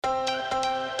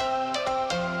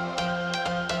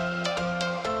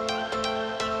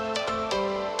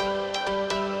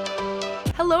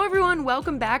and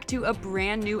welcome back to a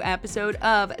brand new episode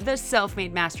of the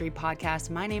Self-Made Mastery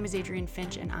Podcast. My name is Adrienne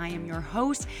Finch and I am your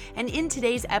host. And in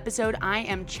today's episode, I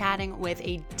am chatting with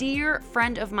a dear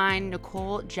friend of mine,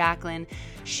 Nichole Jacklyne.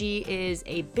 She is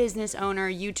a business owner,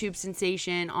 YouTube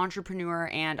sensation, entrepreneur,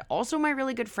 and also my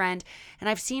really good friend. And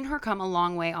I've seen her come a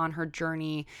long way on her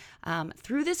journey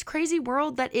through this crazy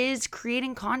world that is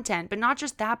creating content. But not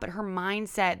just that, but her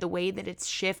mindset, the way that it's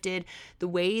shifted, the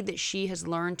way that she has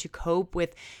learned to cope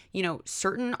with,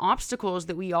 certain obstacles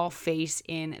that we all face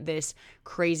in this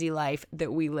crazy life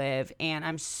that we live. And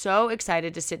I'm so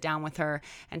excited to sit down with her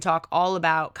and talk all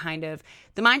about kind of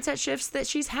the mindset shifts that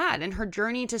she's had and her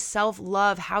journey to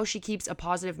self-love, how she keeps a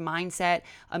positive mindset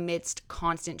amidst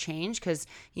constant change. Because,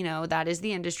 that is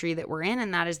the industry that we're in,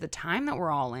 and that is the time that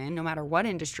we're all in. No matter what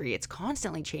industry, it's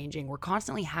constantly changing. We're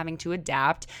constantly having to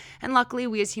adapt. And luckily,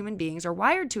 we as human beings are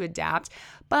wired to adapt.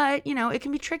 But, it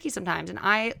can be tricky sometimes. And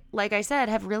I, like I said,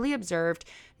 have really observed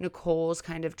Nichole's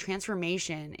kind of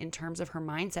transformation in terms of her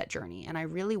mindset journey. And I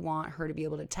really want her to be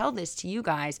able to tell this to you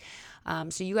guys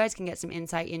so you guys can get some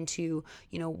insight into,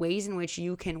 ways in which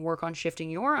you can work on shifting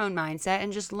your own mindset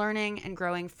and just learning and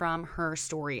growing from her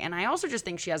story. And I also just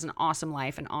think she has an awesome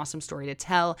life, an awesome story to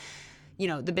tell.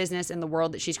 The business and the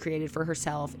world that she's created for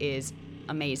herself is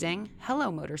amazing.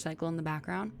 Hello, motorcycle in the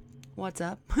background. What's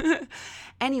up?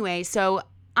 Anyway, so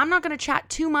I'm not going to chat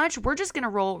too much. We're just going to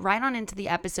roll right on into the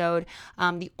episode.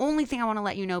 The only thing I want to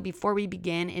let you know before we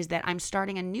begin is that I'm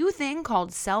starting a new thing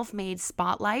called Self-Made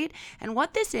Spotlight. And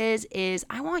what this is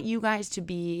I want you guys to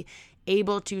be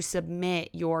able to submit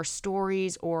your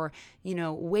stories or,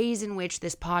 ways in which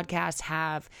this podcast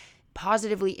have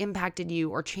positively impacted you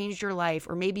or changed your life,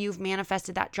 or maybe you've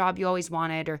manifested that job you always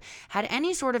wanted or had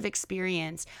any sort of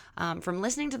experience from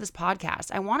listening to this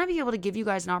podcast. I want to be able to give you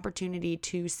guys an opportunity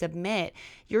to submit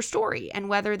your story, and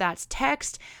whether that's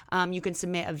text, you can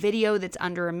submit a video that's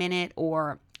under a minute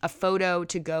or a photo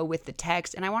to go with the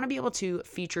text, and I want to be able to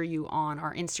feature you on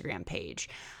our Instagram page.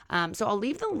 So I'll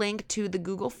leave the link to the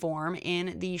Google form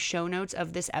in the show notes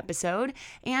of this episode,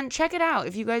 and check it out.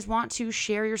 If you guys want to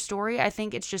share your story, I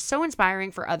think it's just so inspiring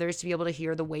for others to be able to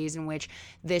hear the ways in which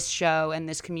this show and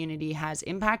this community has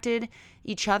impacted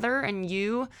each other and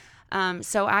you.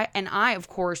 So I, of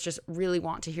course, just really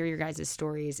want to hear your guys'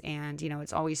 stories. And,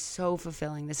 it's always so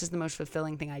fulfilling. This is the most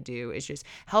fulfilling thing I do, is just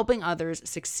helping others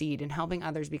succeed and helping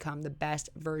others become the best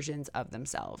versions of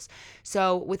themselves.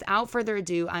 So without further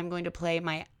ado, I'm going to play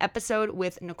my episode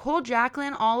with Nichole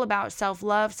Jacklyne, all about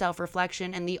self-love,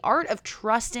 self-reflection, and the art of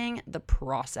trusting the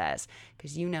process.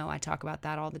 Because I talk about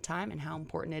that all the time and how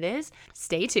important it is.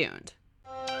 Stay tuned.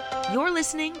 You're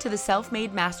listening to the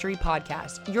Self-Made Mastery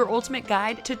Podcast, your ultimate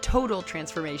guide to total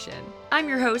transformation. I'm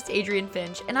your host, Adrienne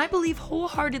Finch, and I believe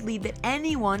wholeheartedly that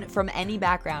anyone from any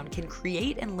background can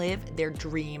create and live their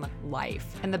dream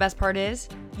life. And the best part is,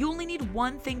 you only need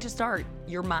one thing to start: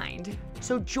 your mind.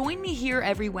 So join me here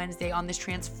every Wednesday on this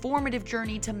transformative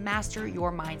journey to master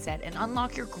your mindset and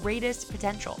unlock your greatest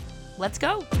potential. Let's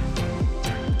go.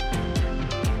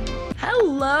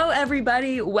 Hello,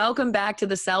 everybody. Welcome back to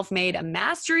the Self-Made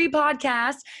Mastery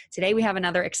Podcast. Today, we have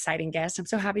another exciting guest. I'm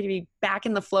so happy to be back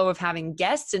in the flow of having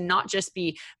guests and not just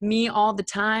be me all the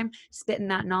time, spitting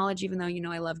that knowledge, even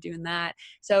though I love doing that.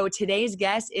 So today's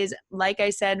guest is, like I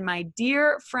said, my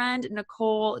dear friend,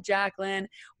 Nichole Jacklyne.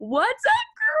 What's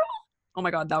up, girl? Oh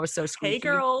my God, that was so squeaky. Hey,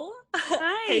 girl.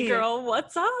 Hi. Hey, girl.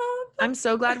 What's up? I'm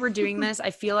so glad we're doing this. I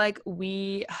feel like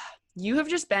you have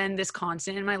just been this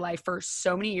constant in my life for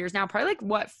so many years now, probably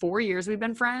 4 years we've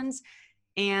been friends.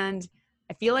 And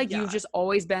I feel like you've just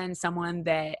always been someone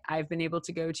that I've been able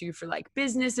to go to for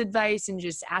business advice and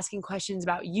just asking questions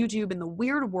about YouTube and the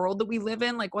weird world that we live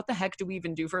in. What the heck do we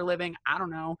even do for a living? I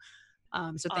don't know.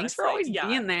 So thanks for always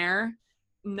being there.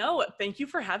 No, thank you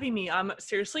for having me. I'm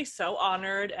seriously so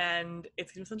honored, and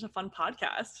it's been such a fun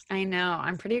podcast. I know.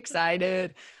 I'm pretty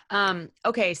excited.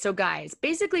 Okay, so guys,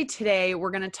 basically today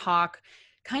we're going to talk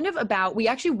kind of about, we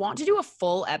actually want to do a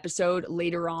full episode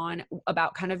later on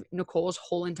about kind of Nichole's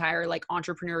whole entire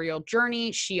entrepreneurial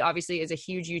journey. She obviously is a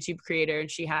huge YouTube creator,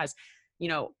 and she has,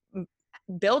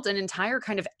 built an entire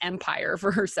kind of empire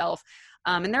for herself.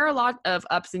 And there are a lot of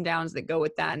ups and downs that go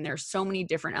with that. And there's so many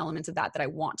different elements of that I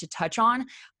want to touch on,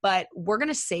 but we're going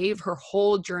to save her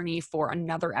whole journey for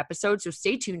another episode. So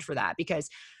stay tuned for that, because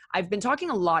I've been talking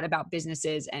a lot about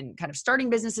businesses and kind of starting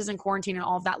businesses in quarantine and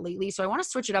all of that lately. So I want to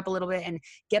switch it up a little bit and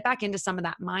get back into some of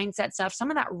that mindset stuff, some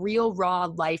of that real raw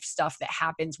life stuff that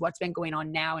happens, what's been going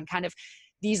on now, and kind of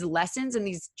these lessons and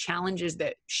these challenges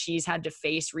that she's had to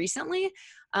face recently.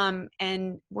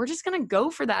 And we're just going to go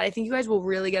for that. I think you guys will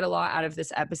really get a lot out of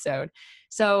this episode.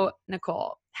 So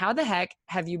Nichole, how the heck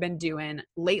have you been doing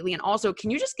lately? And also,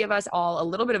 can you just give us all a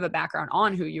little bit of a background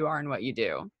on who you are and what you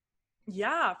do?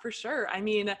 Yeah, for sure. I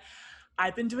mean,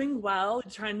 I've been doing well,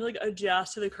 trying to like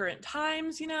adjust to the current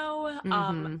times, you know.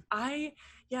 Mm-hmm.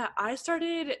 I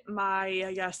started my,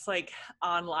 I guess, like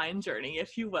online journey,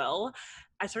 if you will.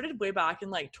 I started way back in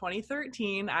like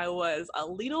 2013. I was a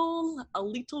little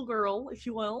girl, if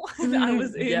you will.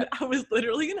 Yep. I was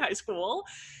literally in high school.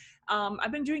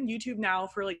 I've been doing YouTube now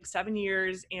for like 7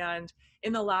 years, and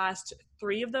in the last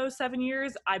 3 of those 7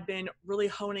 years, I've been really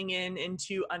honing in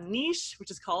into a niche,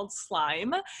 which is called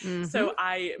slime. Mm-hmm. So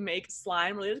I make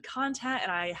slime related content,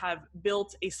 and I have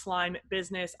built a slime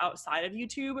business outside of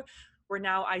YouTube where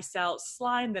now I sell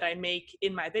slime that I make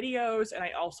in my videos, and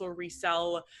I also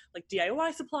resell like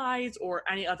DIY supplies or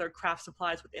any other craft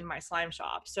supplies within my slime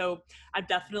shop. So I've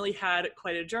definitely had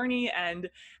quite a journey and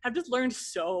have just learned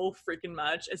so freaking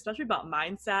much, especially about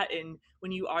mindset and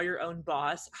when you are your own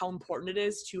boss, how important it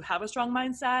is to have a strong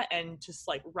mindset and just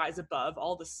like rise above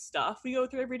all the stuff we go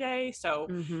through every day. So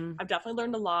Mm-hmm. I've definitely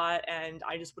learned a lot, and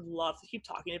I just would love to keep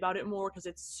talking about it more because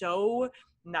it's so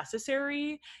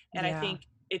necessary. And I Yeah. think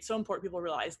it's so important people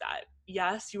realize that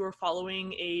yes, you are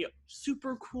following a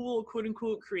super cool quote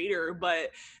unquote creator,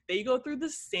 but they go through the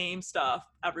same stuff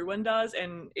everyone does,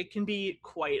 and it can be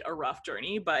quite a rough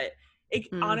journey, but it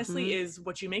honestly Mm-hmm. is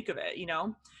what you make of it, you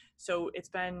know? So it's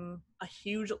been a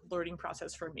huge learning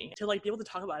process for me to like be able to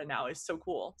talk about it now is so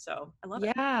cool. So I love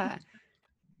it. Yeah.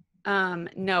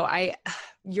 No,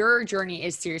 your journey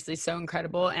is seriously so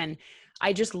incredible. And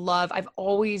I just love, I've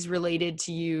always related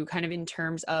to you kind of in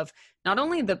terms of not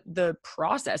only the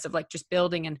process of like just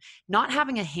building and not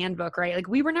having a handbook, right? Like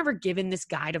we were never given this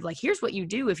guide of like, here's what you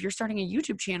do if you're starting a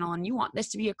YouTube channel and you want this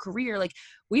to be a career. Like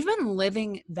we've been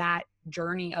living that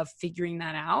journey of figuring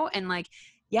that out. And like,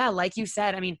 yeah, like you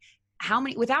said, I mean, how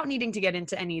many, without needing to get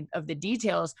into any of the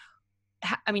details,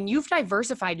 I mean, you've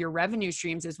diversified your revenue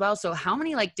streams as well. So how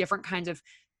many like different kinds of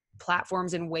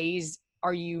platforms and ways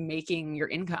are you making your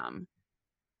income?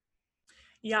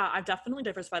 Yeah, I've definitely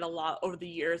diversified a lot over the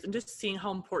years and just seeing how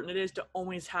important it is to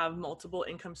always have multiple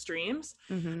income streams.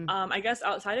 Mm-hmm. I guess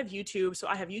outside of YouTube, so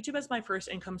I have YouTube as my first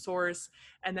income source,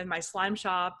 and then my slime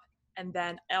shop, and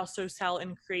then I also sell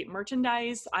and create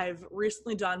merchandise. I've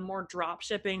recently done more drop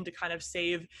shipping to kind of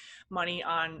save money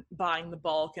on buying the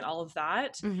bulk and all of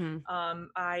that. Mm-hmm.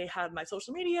 I have my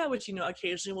social media, which, you know,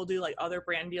 occasionally we'll do like other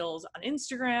brand deals on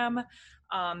Instagram.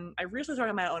 I recently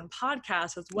started my own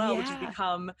podcast as well, which has Yeah.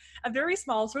 become a very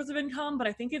small source of income, but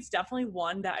I think it's definitely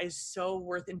one that is so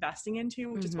worth investing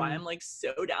into, which is why Mm-hmm. I'm like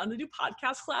so down to do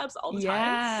podcast collabs all the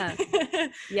time. Yeah.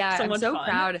 Yeah. So I'm much so fun.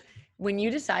 proud when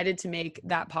you decided to make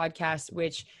that podcast,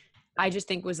 which I just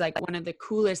think was like one of the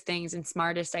coolest things and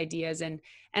smartest ideas. And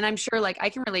I'm sure like I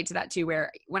can relate to that too,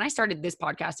 where when I started this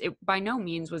podcast, it by no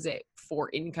means was it for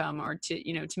income or to,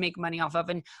 you know, to make money off of.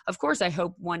 And of course, I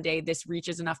hope one day this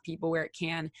reaches enough people where it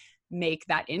can make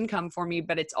that income for me.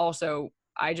 But it's also,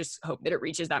 I just hope that it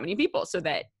reaches that many people so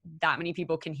that that many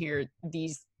people can hear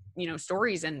these, you know,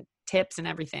 stories and tips and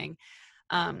everything.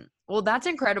 Well, that's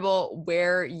incredible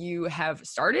where you have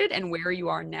started and where you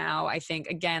are now. I think,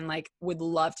 again, like would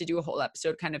love to do a whole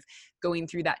episode kind of going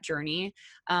through that journey.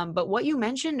 But what you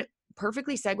mentioned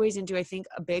perfectly segues into, I think,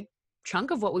 a big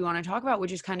chunk of what we want to talk about,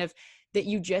 which is kind of that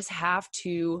you just have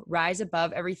to rise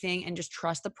above everything and just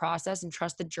trust the process and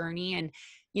trust the journey. And,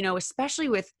 you know, especially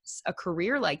with a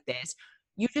career like this,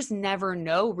 you just never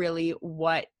know really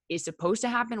what is supposed to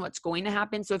happen, what's going to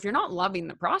happen. So if you're not loving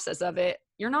the process of it,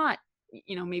 you're not,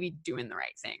 you know, maybe doing the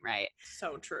right thing, right?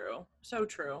 So true. So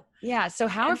true. Yeah. So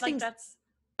how And have like things? that's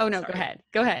Oh no, go sorry. ahead.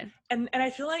 Go ahead. And I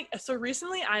feel like so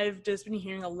recently I've just been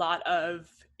hearing a lot of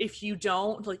if you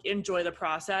don't like enjoy the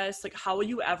process, like how will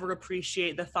you ever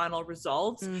appreciate the final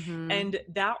results? Mm-hmm. And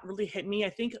that really hit me.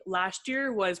 I think last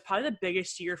year was probably the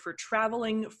biggest year for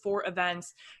traveling for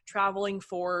events, traveling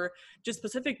for just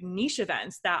specific niche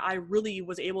events that I really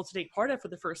was able to take part of for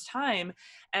the first time.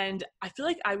 And I feel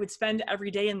like I would spend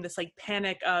every day in this like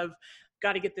panic of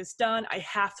got to get this done. I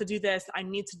have to do this. I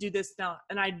need to do this now.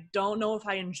 And I don't know if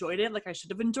I enjoyed it like I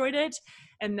should have enjoyed it.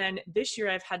 And then this year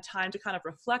I've had time to kind of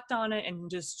reflect on it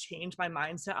and just change my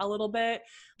mindset a little bit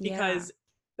Yeah. because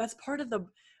that's part of the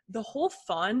whole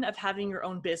fun of having your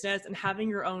own business and having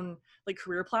your own like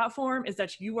career platform is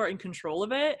that you are in control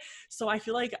of it. So I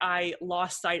feel like I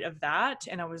lost sight of that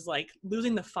and I was like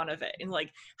losing the fun of it. And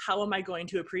like, how am I going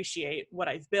to appreciate what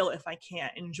I've built if I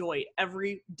can't enjoy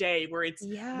every day where it's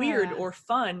weird Yeah. or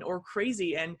fun or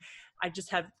crazy? And I just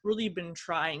have really been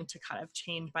trying to kind of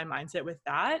change my mindset with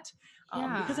that.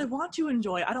 because Yeah. I want to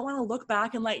enjoy. I don't want to look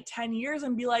back in like 10 years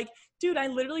and be like, dude, I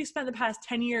literally spent the past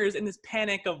 10 years in this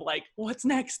panic of like, what's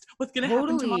next? What's going to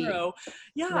happen Totally. tomorrow?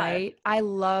 Yeah. Right? I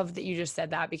love that you just said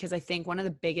that because I think one of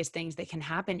the biggest things that can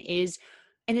happen is,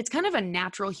 and it's kind of a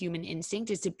natural human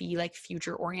instinct, is to be like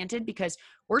future oriented because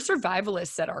we're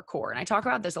survivalists at our core. And I talk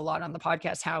about this a lot on the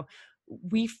podcast, how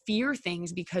we fear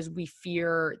things because we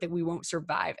fear that we won't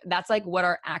survive. That's like what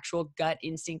our actual gut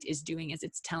instinct is doing, is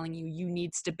it's telling you, you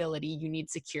need stability, you need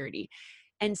security.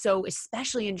 And so,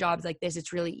 especially in jobs like this,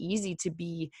 it's really easy to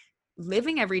be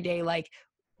living every day like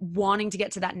wanting to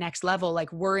get to that next level,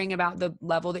 like worrying about the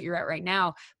level that you're at right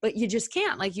now, but you just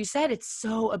can't. Like you said, it's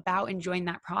so about enjoying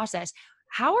that process.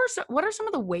 What are some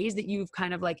of the ways that you've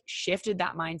kind of like shifted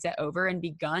that mindset over and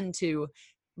begun to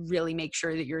really make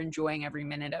sure that you're enjoying every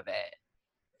minute of it?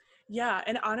 Yeah.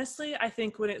 And honestly, I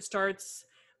think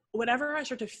whenever I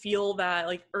start to feel that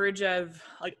like urge of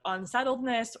like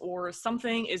unsettledness or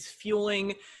something is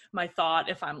fueling my thought,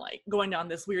 if I'm like going down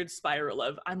this weird spiral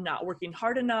of I'm not working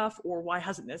hard enough or why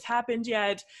hasn't this happened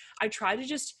yet, I try to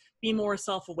just be more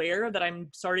self-aware that I'm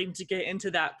starting to get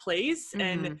into that place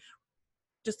and Mm-hmm.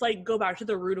 just like go back to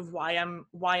the root of why I'm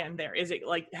there. Is it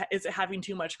like, is it having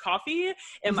too much coffee?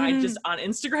 Am I just on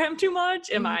Instagram too much?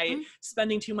 Am I Mm-hmm.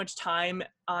 spending too much time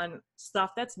on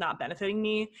stuff that's not benefiting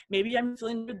me? Maybe I'm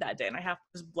feeling good that day and I have to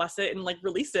just bless it and like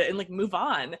release it and like move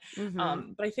on.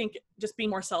 Mm-hmm. But I think just being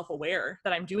more self-aware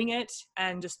that I'm doing it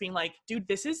and just being like, dude,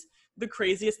 this is the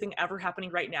craziest thing ever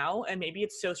happening right now. And maybe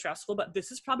it's so stressful, but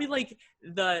this is probably like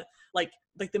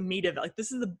the meat of it. Like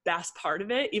this is the best part of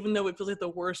it, even though it feels like the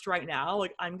worst right now.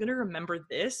 Like I'm gonna remember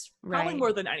this probably Right.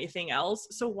 more than anything else.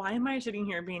 So why am I sitting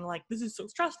here being like, this is so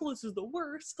stressful, this is the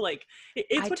worst? Like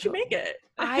it's I what you make totally. it.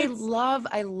 I It's love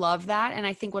I love that, and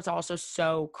I think what's also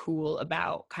so cool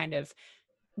about kind of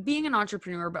being an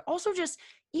entrepreneur, but also just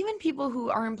even people who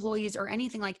are employees or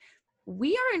anything, like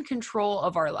we are in control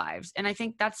of our lives. And I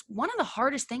think that's one of the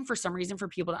hardest thing for some reason for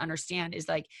people to understand, is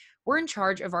like we're in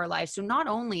charge of our lives. So not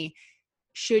only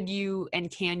should you and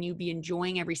can you be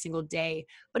enjoying every single day,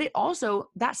 but it also,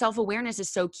 that self-awareness is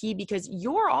so key because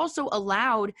you're also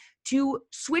allowed to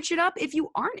switch it up if you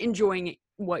aren't enjoying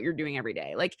what you're doing every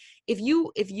day. Like if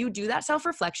you do that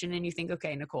self-reflection and you think,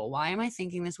 okay, Nichole, why am I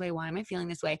thinking this way, why am I feeling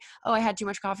this way? Oh, I had too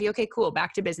much coffee. Okay, cool,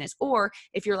 back to business. Or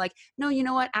if you're like, no, you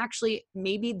know what, actually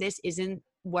maybe this isn't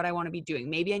what I want to be doing,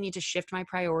 maybe I need to shift my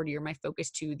priority or my focus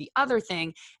to the other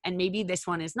thing, and maybe this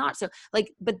one is not. So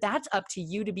like, but that's up to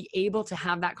you to be able to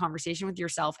have that conversation with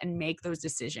yourself and make those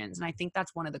decisions. And I think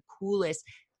that's one of the coolest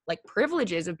like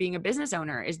privileges of being a business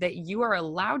owner, is that you are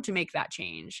allowed to make that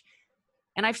change.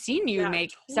 And I've seen you yeah,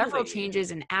 make several totally.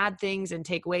 changes and add things and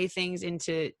take away things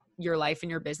into your life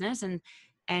and your business,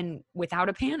 and without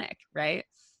a panic, right?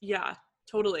 Yeah,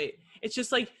 totally. It's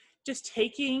just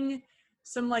taking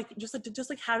some like just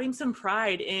like having some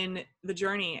pride in the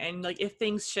journey, and like if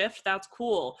things shift, that's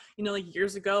cool. You know, like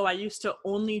years ago I used to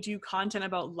only do content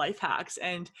about life hacks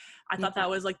and I thought Yeah. that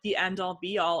was like the end all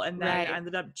be all, and then I Right.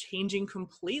 ended up changing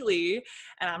completely,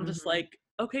 and I'm just Hmm. like,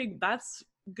 okay, that's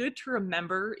good to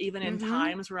remember even in Hmm.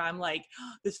 times where I'm like,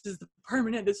 oh, this is the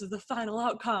permanent, this is the final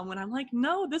outcome, when I'm like,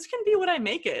 no, this can be what I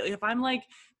make it. Like if I'm like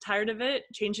tired of it,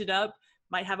 change it up.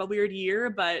 Might have a weird year,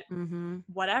 but Hmm.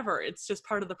 whatever. It's just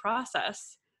part of the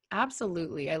process.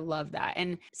 Absolutely. I love that.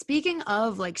 And speaking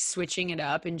of like switching it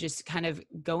up and just kind of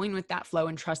going with that flow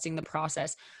and trusting the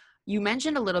process, you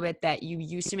mentioned a little bit that you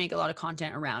used to make a lot of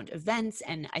content around events.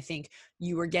 And I think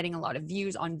you were getting a lot of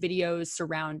views on videos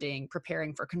surrounding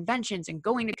preparing for conventions and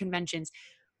going to conventions.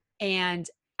 And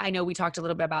I know we talked a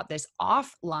little bit about this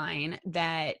offline,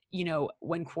 that,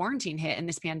 when quarantine hit and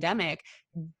this pandemic,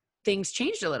 things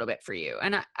changed a little bit for you.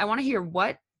 And I want to hear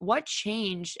what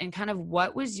changed and kind of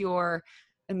what was your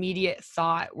immediate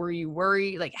thought. Were you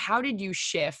worried? Like, how did you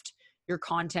shift your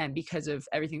content because of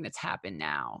everything that's happened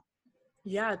now?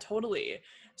 Yeah, totally.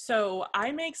 So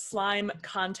I make slime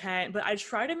content, but I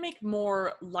try to make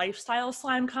more lifestyle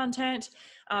slime content.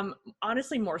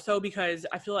 Honestly, more so because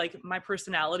I feel like my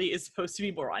personality is supposed to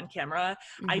be more on camera.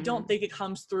 I don't Hmm. think it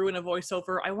comes through in a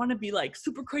voiceover. I want to be like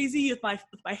super crazy with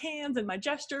my hands and my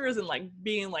gestures and like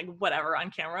being like whatever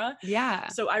on camera. Yeah.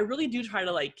 So I really do try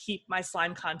to like keep my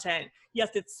slime content. Yes,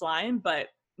 it's slime, but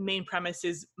main premise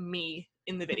is me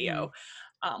in the Hmm. video,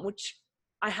 which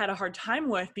I had a hard time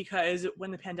with because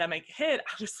when the pandemic hit,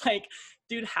 I was like,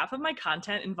 dude, half of my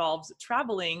content involves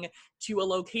traveling to a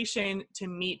location to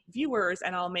meet viewers,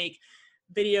 and I'll make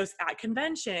videos at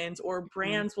conventions, or Hmm.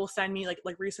 brands will send me like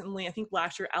recently, I think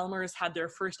last year Elmer's had their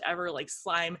first ever like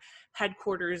slime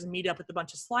headquarters meet up with a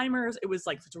bunch of slimers. It was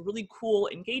like such a really cool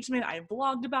engagement. I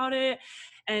blogged about it,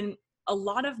 and a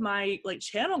lot of my like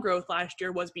channel growth last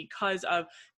year was because of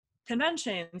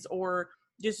conventions or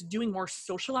just doing more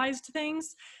socialized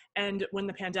things. And when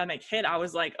the pandemic hit, I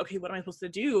was like, okay, what am I supposed to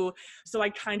do? So I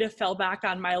kind of fell back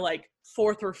on my like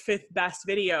fourth or fifth best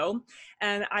video.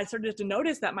 And I started to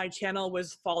notice that my channel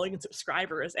was falling in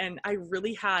subscribers. And I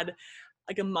really had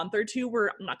like a month or two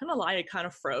where, I'm not gonna lie, it kind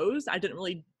of froze. I didn't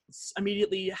really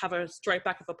immediately have a strike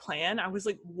back of a plan. I was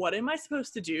like, what am I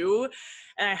supposed to do?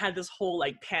 And I had this whole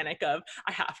like panic of,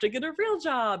 I have to get a real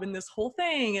job and this whole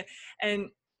thing. And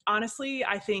honestly,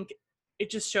 I think it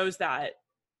just shows that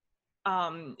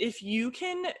if you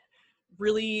can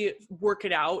really work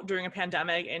it out during a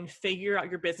pandemic and figure out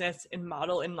your business and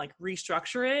model and like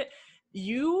restructure it,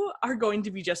 you are going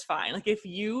to be just fine. Like if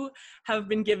you have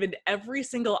been given every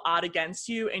single odd against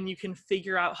you and you can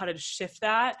figure out how to shift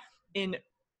that and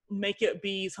make it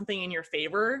be something in your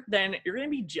favor, then you're going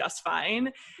to be just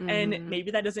fine. And maybe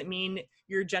that doesn't mean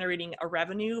you're generating a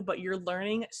revenue, but you're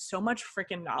learning so much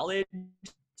freaking knowledge.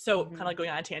 So kind of like going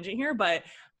on a tangent here, but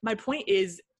my point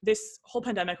is this whole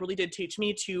pandemic really did teach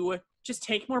me to just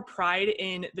take more pride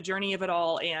in the journey of it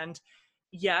all. And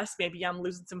yes, maybe I'm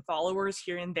losing some followers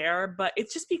here and there, but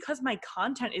it's just because my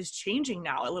content is changing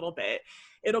now a little bit.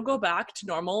 It'll go back to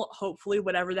normal, hopefully,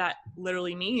 whatever that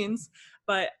literally means.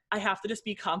 But I have to just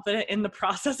be confident in the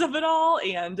process of it all.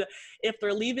 And if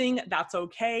they're leaving, that's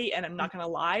okay. And I'm not going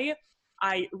to lie,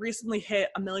 I recently hit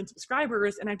 1 million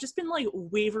subscribers and I've just been like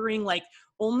wavering, like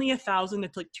only 1,000 to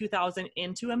like 2,000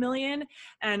 into 1 million.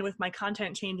 And with my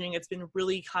content changing, it's been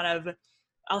really kind of,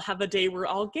 I'll have a day where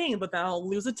I'll gain, but then I'll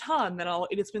lose a ton.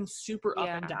 It's been super up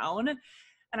and down. And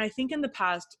I think in the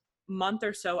past month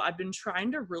or so, I've been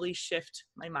trying to really shift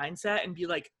my mindset and be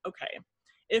like, okay,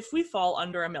 if we fall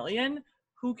under 1 million,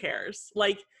 who cares?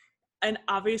 Like, and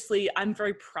obviously I'm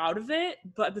very proud of it,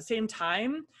 but at the same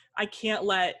time, I can't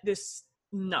let this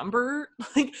number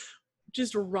like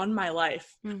just run my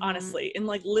life, honestly, and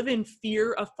like live in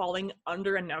fear of falling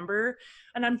under a number.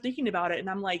 And I'm thinking about it and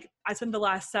I'm like, I spent the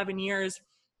last 7 years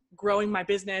growing my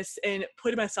business and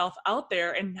putting myself out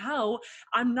there. And now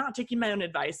I'm not taking my own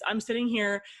advice. I'm sitting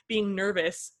here being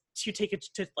nervous to take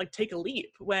a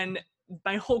leap when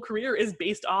my whole career is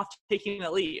based off taking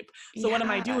a leap. So what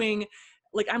am I doing?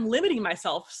 Like I'm limiting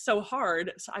myself so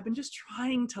hard. So I've been just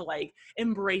trying to like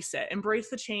embrace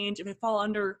the change. If I fall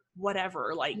under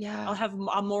whatever, like I'll have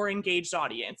a more engaged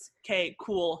audience. Okay,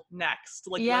 cool. Next.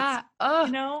 Like, let's,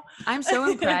 you know, I'm so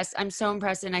impressed. I'm so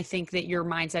impressed. And I think that your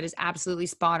mindset is absolutely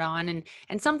spot on.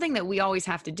 And something that we always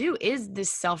have to do is this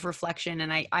self-reflection.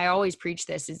 And I always preach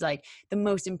this is like the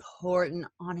most important,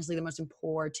 honestly, the most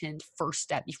important first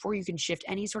step before you can shift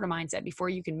any sort of mindset, before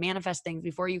you can manifest things,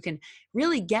 before you can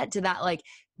really get to that like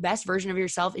best version of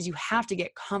yourself, is you have to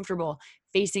get comfortable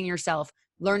facing yourself,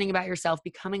 learning about yourself,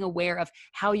 becoming aware of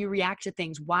how you react to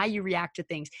things, why you react to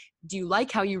things. Do you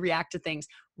like how you react to things?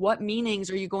 What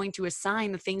meanings are you going to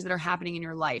assign the things that are happening in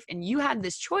your life? And you had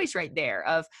this choice right there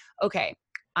of, okay,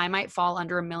 I might fall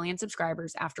under 1 million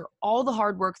subscribers after all the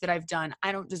hard work that I've done.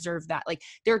 I don't deserve that. Like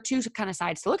there are two kind of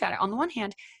sides to look at it. On the one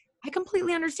hand, I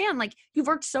completely understand. Like you've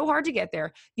worked so hard to get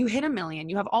there. You hit 1 million,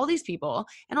 you have all these people,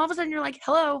 and all of a sudden you're like,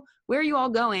 hello, where are you all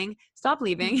going? Stop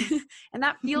leaving. And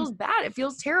that feels bad. It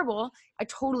feels terrible. I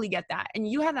totally get that. And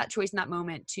you have that choice in that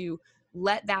moment to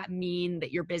let that mean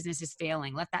that your business is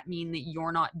failing. Let that mean that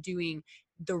you're not doing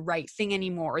the right thing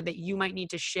anymore, or that you might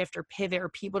need to shift or pivot, or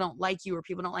people don't like you, or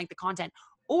people don't like the content.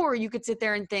 Or you could sit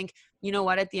there and think, you know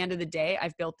what, at the end of the day,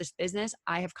 I've built this business.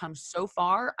 I have come so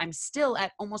far. I'm still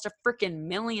at almost a freaking 1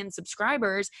 million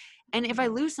subscribers. And if I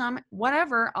lose some,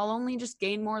 whatever, I'll only just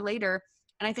gain more later.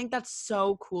 And I think that's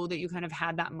so cool that you kind of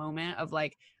had that moment of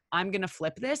like, I'm going to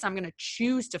flip this. I'm going to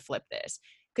choose to flip this,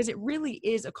 because it really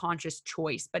is a conscious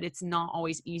choice, but it's not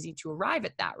always easy to arrive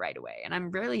at that right away. And I'm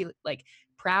really like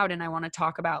proud. And I want to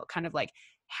talk about kind of like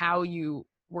how you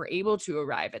were able to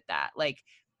arrive at that. Like,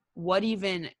 what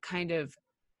even kind of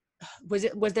was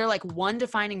there like one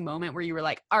defining moment where you were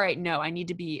like, all right, no, I need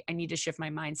to shift my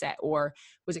mindset? Or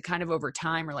was it kind of over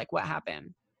time, or like what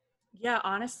happened? Yeah,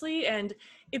 honestly, and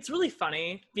it's really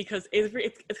funny because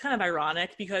it's kind of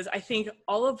ironic, because I think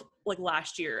all of like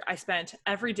last year I spent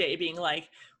every day being like,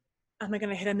 am I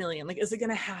going to hit 1 million? Like, is it going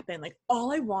to happen? Like,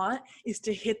 all I want is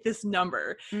to hit this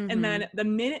number. And then the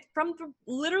minute from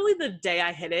literally the day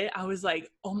I hit it, I was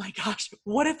like, oh my gosh,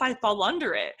 what if I fall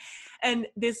under it? And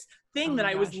this thing that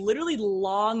I was literally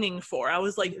longing for, I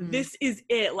was like, this is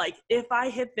it. Like, if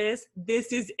I hit this,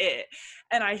 this is it.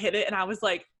 And I hit it and I was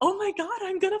like, oh my God,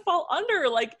 I'm going to fall under.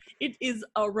 Like, it is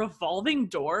a revolving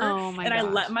door. I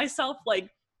let myself like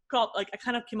I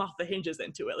kind of came off the hinges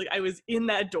into it. Like I was in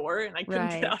that door and I couldn't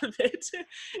get out of it.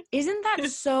 Isn't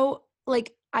that so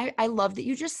like, I love that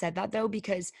you just said that though,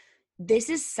 because this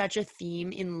is such a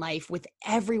theme in life with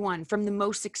everyone from the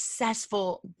most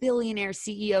successful billionaire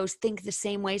CEOs think the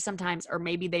same way sometimes, or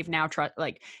maybe they've now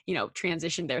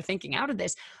transitioned their thinking out of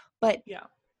this. But Yeah.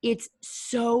 it's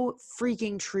so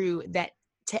freaking true that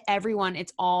to everyone,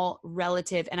 it's all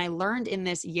relative. And I learned in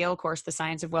this Yale course, The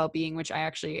Science of Well-Being, which I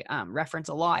actually reference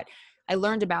a lot, I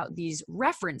learned about these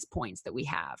reference points that we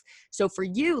have. So for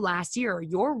you last year,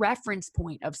 your reference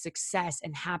point of success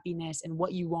and happiness and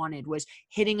what you wanted was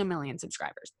hitting 1 million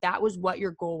subscribers. That was what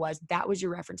your goal was. That was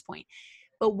your reference point.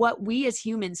 But what we as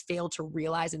humans fail to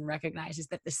realize and recognize is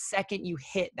that the second you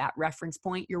hit that reference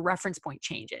point, your reference point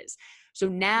changes. So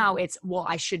now it's, well,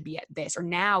 I should be at this. Or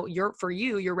now for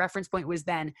you, your reference point was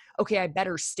then, okay, I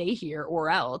better stay here or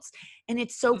else. And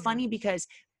it's so funny because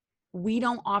we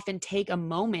don't often take a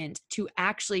moment to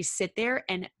actually sit there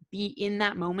and be in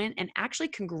that moment and actually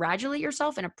congratulate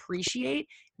yourself and appreciate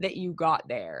that you got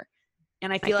there.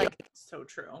 And I feel like so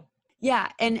true. Yeah.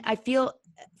 And I feel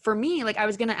for me, like I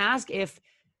was going to ask if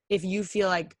you feel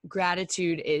like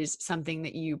gratitude is something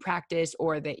that you practice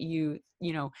or that you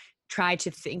try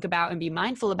to think about and be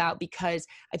mindful about, because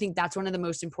I think that's one of the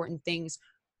most important things.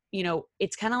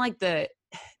 It's kind of like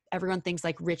everyone thinks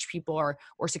like rich people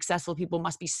or successful people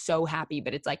must be so happy,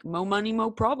 but it's like more money, more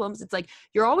problems. It's like,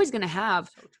 you're always going to have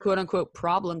quote unquote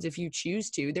problems if you choose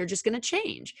to. They're just going to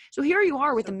change. So here you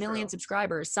are with 1 million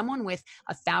subscribers. Someone with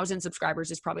 1,000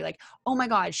 subscribers is probably like, oh my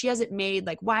God, she has it made.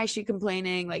 Like, why is she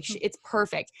complaining? Like it's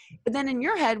perfect. But then in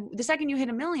your head, the second you hit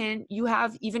 1 million, you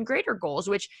have even greater goals,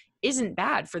 which isn't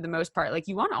bad for the most part. Like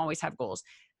you want to always have goals.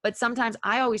 But sometimes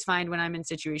I always find when I'm in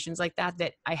situations like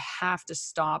that I have to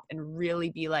stop and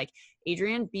really be like,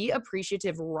 Adrienne, be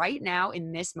appreciative right now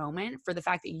in this moment for the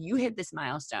fact that you hit this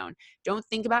milestone. Don't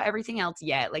think about everything else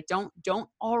yet. Like don't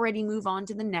already move on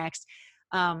to the next.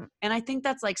 And I think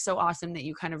that's like so awesome that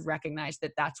you kind of recognize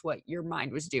that that's what your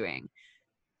mind was doing.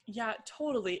 Yeah,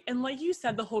 totally. And like you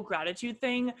said, the whole gratitude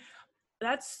thing,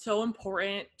 that's so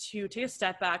important to take a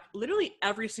step back. Literally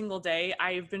every single day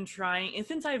I've been trying, and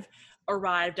since I've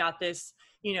arrived at this,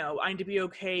 I need to be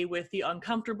okay with the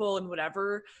uncomfortable and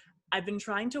whatever, I've been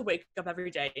trying to wake up every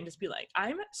day and just be like,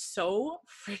 I'm so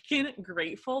freaking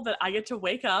grateful that I get to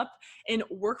wake up and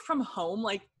work from home.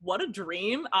 Like, what a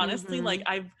dream, honestly. Like,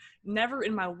 I've never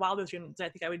in my wildest dreams I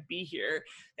think I would be here.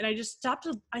 And I stopped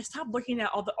looking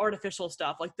at all the artificial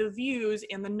stuff, like the views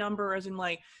and the numbers and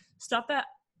like stuff that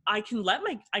I can let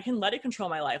it control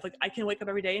my life. Like I can wake up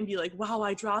every day and be like, wow,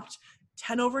 I dropped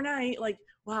 10 overnight. Like,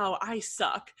 wow, I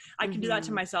suck. I can do that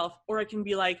to myself. Or I can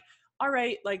be like, all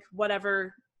right, like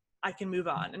whatever, I can move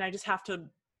on. And I just have to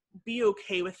be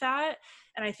okay with that.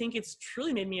 And I think it's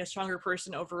truly made me a stronger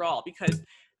person overall because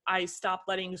I stopped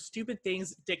letting stupid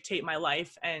things dictate my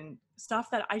life and stuff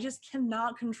that I just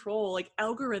cannot control, like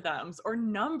algorithms or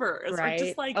numbers or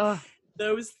just like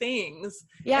those things.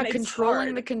 Yeah,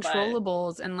 controlling the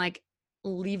controllables and like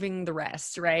leaving the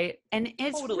rest, right? And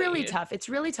it's really tough. It's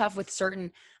really tough with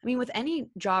with any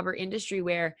job or industry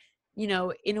where,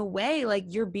 in a way, like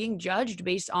you're being judged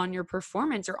based on your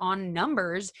performance or on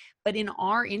numbers. But in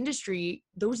our industry,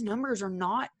 those numbers are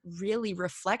not really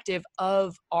reflective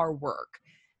of our work.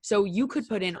 So you could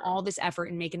put in all this effort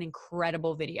and make an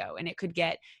incredible video and it could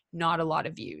get not a lot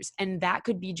of views. And that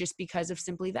could be just because of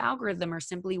simply the algorithm or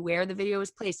simply where the video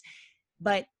is placed.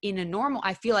 But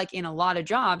I feel like in a lot of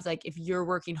jobs, like if you're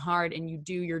working hard and you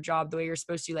do your job the way you're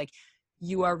supposed to, like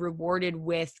you are rewarded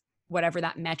with whatever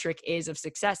that metric is of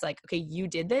success. Like, okay, you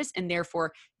did this and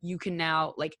therefore you can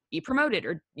now like be promoted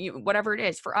or whatever it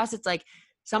is. For us, it's like,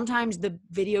 sometimes the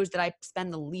videos that I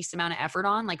spend the least amount of effort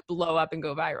on like blow up and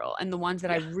go viral. And the ones that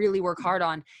I really work hard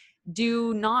on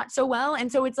do not so well.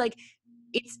 And so it's like,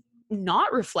 it's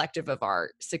not reflective of our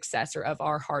success or of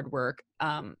our hard work.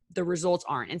 The results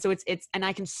aren't. And so and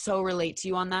I can so relate to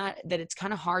you on that it's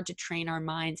kind of hard to train our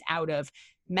minds out of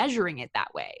measuring it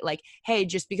that way. Like, hey,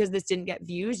 just because this didn't get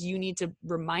views, you need to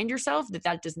remind yourself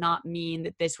that does not mean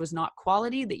that this was not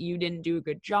quality, that you didn't do a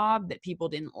good job, that people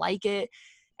didn't like it.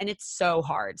 And it's so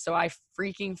hard. So I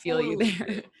freaking feel you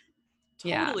there.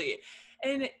 Totally.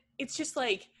 And it's just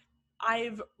like,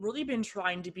 I've really been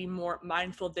trying to be more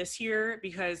mindful this year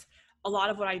because a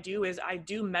lot of what I do is I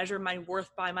do measure my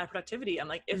worth by my productivity. I'm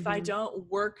like, if I don't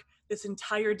work this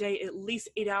entire day, at least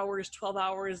 8 hours, 12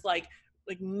 hours, like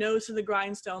like nose to the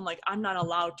grindstone, like I'm not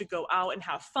allowed to go out and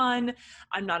have fun.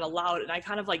 I'm not allowed. And I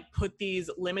kind of like put these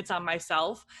limits on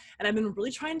myself. And I've been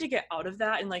really trying to get out of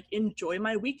that and like enjoy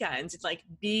my weekends. It's like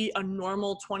be a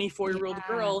normal 24-year-old Yeah.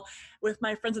 girl with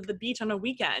my friends at the beach on a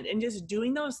weekend and just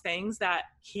doing those things that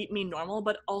keep me normal.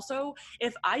 But also,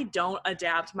 if I don't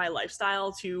adapt my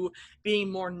lifestyle to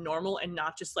being more normal and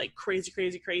not just like crazy,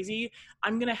 crazy, crazy,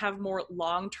 I'm going to have more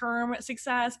long-term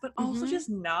success, but also Mm-hmm. just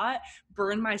not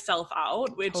burn myself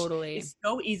out, which Totally. is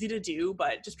so easy to do,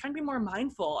 but just trying to be more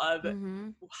mindful of Mm-hmm.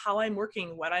 how I'm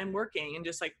working, what I'm working, and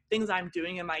just like things I'm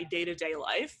doing in my day-to-day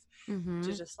life Mm-hmm.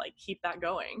 to just like keep that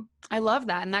going. I love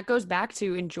that. And that goes back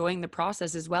to enjoying the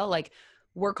process as well. Like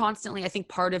we're constantly, I think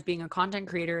part of being a content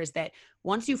creator is that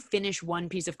once you finish one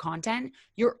piece of content,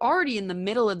 you're already in the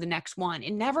middle of the next one.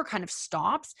 It never kind of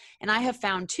stops. And I have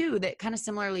found too that kind of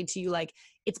similarly to you, like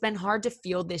it's been hard to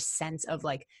feel this sense of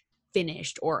like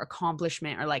finished or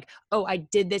accomplishment or like, oh, I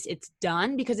did this, it's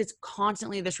done, because it's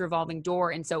constantly this revolving door.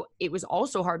 And so it was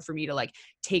also hard for me to like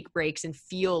take breaks and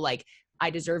feel like I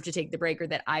deserve to take the break or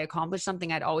that I accomplished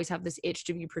something. I'd always have this itch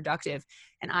to be productive.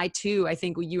 And I too, I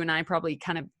think you and I probably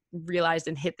kind of realized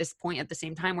and hit this point at the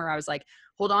same time where I was like,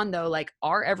 hold on though, like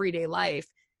our everyday life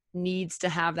needs to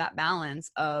have that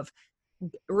balance of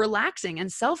relaxing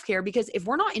and self-care, because if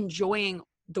we're not enjoying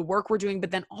the work we're doing, but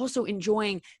then also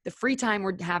enjoying the free time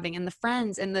we're having and the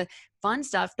friends and the fun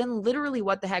stuff, then literally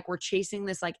what the heck, we're chasing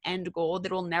this like end goal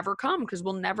that will never come because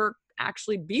we'll never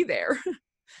actually be there.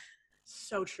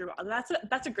 So true.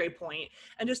 That's a great point.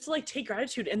 And just to like take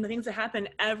gratitude in the things that happen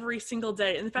every single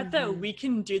day, and the fact that Mm-hmm. we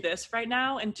can do this right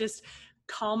now and just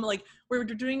come, like we're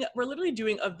literally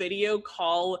doing a video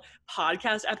call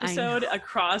podcast I know. episode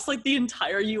across like the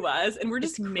entire US, and we're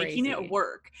It's just making it crazy.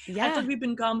 work. I feel Yeah. like we've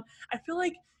become, I feel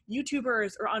like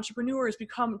YouTubers or entrepreneurs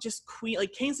become just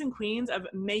like kings and queens of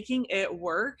making it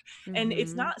work. And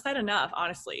it's Mm-hmm. not said enough,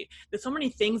 honestly. There's so many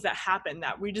things that happen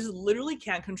that we just literally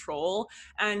can't control,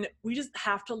 and we just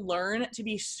have to learn to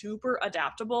be super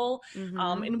adaptable.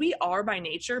 Mm-hmm. And we are by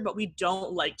nature, but we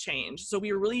don't like change, so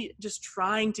we are really just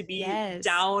trying to be Yes.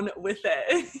 down with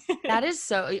it. That is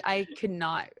so, I could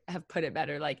not have put it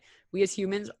better. Like we as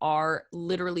humans are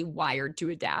literally wired to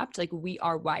adapt. Like we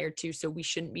are wired to, so we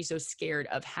shouldn't be so scared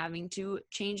of having to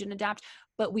change and adapt,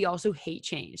 but we also hate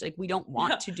change. Like we don't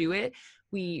want Yeah, to do it.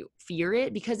 We fear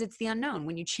it because it's the unknown.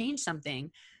 When you change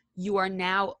something, you are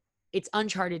now, it's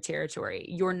uncharted territory.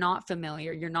 You're not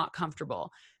familiar, you're not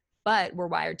comfortable, but we're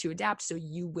wired to adapt. So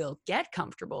you will get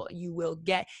comfortable. You will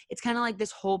get, it's kind of like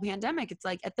this whole pandemic. It's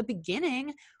like at the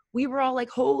beginning, we were all like,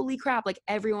 holy crap. Like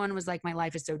everyone was like, my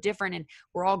life is so different. And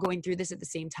we're all going through this at the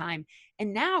same time.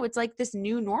 And now it's like this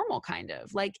new normal kind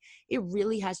of like, it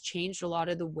really has changed a lot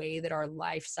of the way that our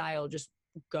lifestyle just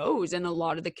goes. And a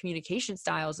lot of the communication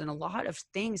styles and a lot of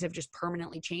things have just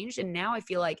permanently changed. And now I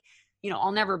feel like,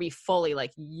 I'll never be fully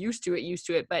like used to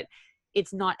it, but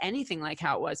it's not anything like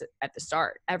how it was at the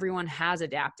start. Everyone has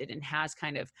adapted and has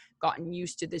kind of gotten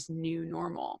used to this new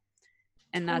normal.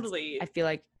 And that's, I totally. feel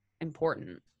like,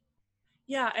 important.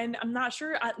 Yeah, and I'm not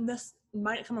sure, this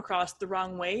might come across the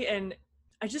wrong way, and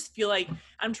I just feel like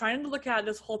I'm trying to look at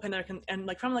this whole pandemic and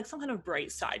like from like some kind of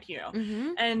bright side,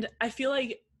 Mm-hmm. and I feel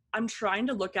like I'm trying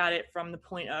to look at it from the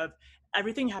point of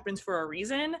everything happens for a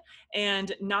reason,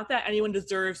 and not that anyone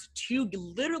deserves to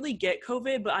literally get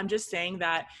COVID, but I'm just saying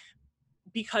that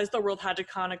because the world had to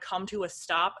kind of come to a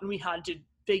stop and we had to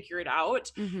figure it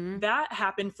out, Mm-hmm. that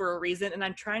happened for a reason. And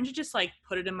I'm trying to just like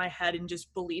put it in my head and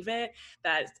just believe it,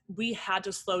 that we had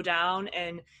to slow down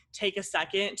and take a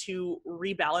second to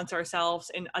rebalance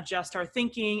ourselves and adjust our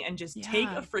thinking, and just take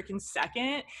a Yeah. freaking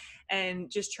second and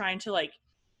just trying to like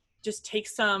just take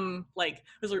some like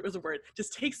was a word,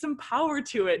 just take some power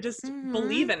to it, just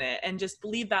believe Mm-hmm. in it, and just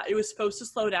believe that it was supposed to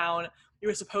slow down, we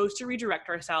were supposed to redirect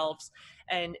ourselves.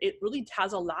 And it really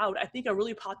has allowed, I think, a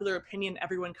really popular opinion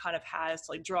everyone kind of has,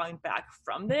 like drawing back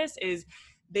from this, is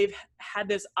they've had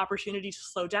this opportunity to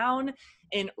slow down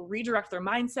and redirect their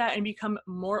mindset and become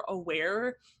more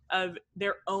aware of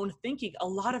their own thinking. A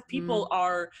lot of Mm-hmm. people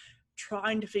are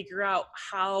trying to figure out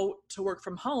how to work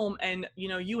from home, and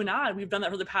you and I, we've done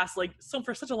that for the past like so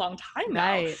for such a long time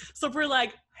now, Right. so we're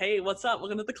like, hey, what's up,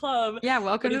 welcome to the club. Yeah. But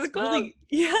Welcome to the it's club. really,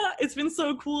 yeah, it's been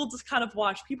so cool to kind of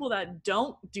watch people that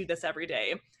don't do this every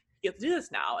day get to do this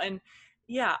now. And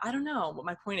yeah, I don't know what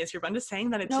my point is here, but I'm just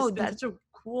saying that it's No, just been that such a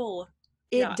cool,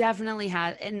 it yeah. definitely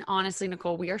has. And honestly,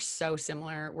 Nichole, we are so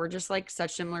similar. We're just like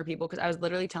such similar people. Cause I was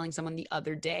literally telling someone the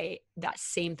other day that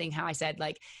same thing, how I said,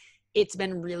 like, it's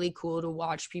been really cool to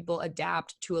watch people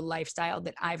adapt to a lifestyle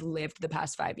that I've lived the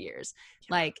past 5 years.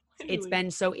 Yeah, Like, literally. it's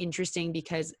been so interesting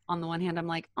because on the one hand, I'm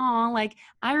like, oh, like,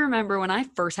 I remember when I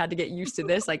first had to get used to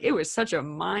this, like, it was such a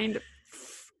mind,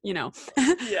 Yeah.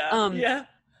 um, Yeah.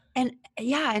 and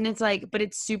yeah, and it's like, but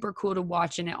it's super cool to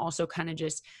watch. And it also kind of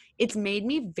just, it's made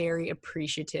me very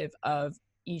appreciative of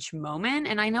each moment.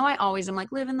 And I know I always am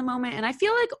like, live in the moment. And I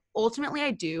feel like ultimately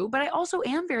I do, but I also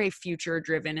am very future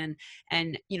driven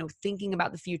and, thinking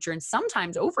about the future and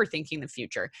sometimes overthinking the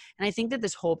future. And I think that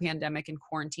this whole pandemic and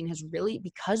quarantine has really,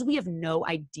 because we have no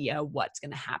idea what's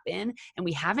going to happen and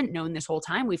we haven't known this whole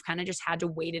time, we've kind of just had to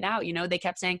wait it out. They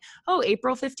kept saying, oh,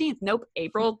 April 15th. Nope.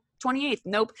 April 28th.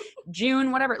 Nope.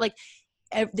 June, whatever. Like,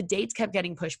 the dates kept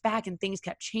getting pushed back and things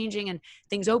kept changing and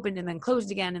things opened and then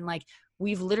closed again. And like,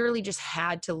 we've literally just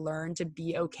had to learn to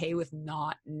be okay with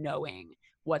not knowing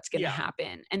what's going to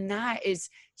happen. And that is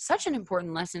such an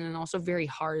important lesson and also very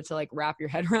hard to like wrap your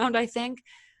head around, I think.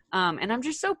 And I'm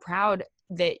just so proud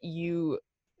that you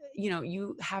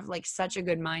have like such a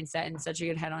good mindset and such a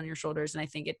good head on your shoulders. And I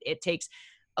think it takes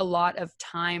a lot of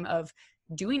time of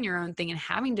doing your own thing and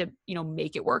having to,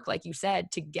 make it work, like you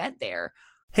said, to get there.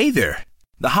 Hey there.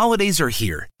 The holidays are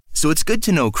here, so it's good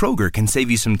to know Kroger can save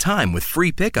you some time with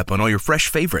free pickup on all your fresh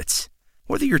favorites.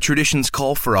 Whether your traditions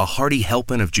call for a hearty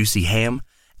helping of juicy ham,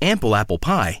 ample apple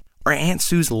pie, or Aunt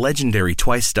Sue's legendary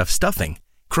twice-stuffed stuffing,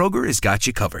 Kroger has got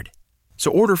you covered. So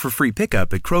order for free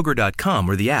pickup at Kroger.com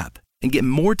or the app and get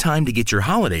more time to get your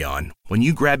holiday on when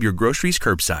you grab your groceries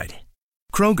curbside.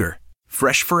 Kroger,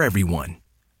 fresh for everyone.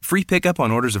 Free pickup on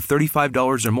orders of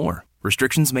 $35 or more.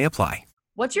 Restrictions may apply.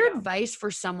 What's your advice for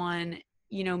someone,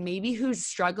 maybe who's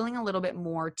struggling a little bit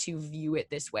more to view it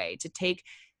this way, to take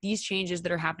these changes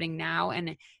that are happening now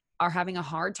and are having a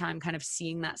hard time kind of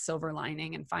seeing that silver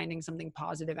lining and finding something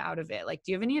positive out of it? Like,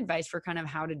 do you have any advice for kind of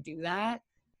how to do that?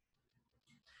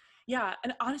 Yeah.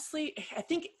 And honestly, I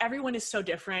think everyone is so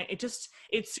different. It's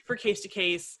super case to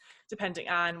case depending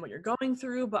on what you're going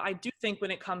through. But I do think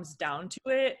when it comes down to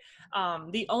it,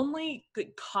 the only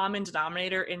common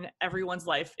denominator in everyone's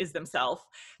life is themselves.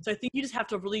 So I think you just have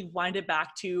to really wind it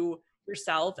back to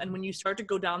yourself. And when you start to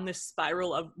go down this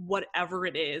spiral of whatever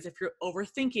it is, if you're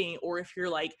overthinking or if you're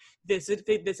like, this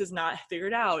is not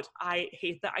figured out, I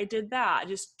hate that I did that,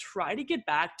 just try to get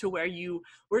back to where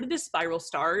did this spiral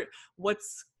start?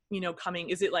 What's coming?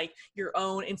 Is it like your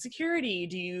own insecurity?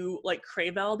 Do you like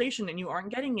crave validation and you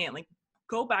aren't getting it? Like,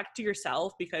 go back to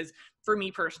yourself, because for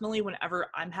me personally, whenever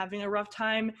I'm having a rough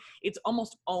time, it's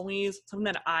almost always something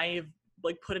that I've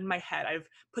like put in my head. I've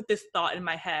put this thought in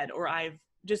my head, or I've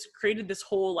just created this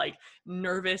whole like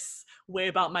nervous way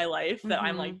about my life that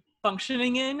I'm like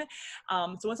functioning in.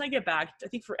 So once I get back, I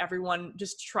think for everyone,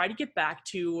 just try to get back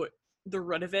to the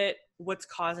root of it, what's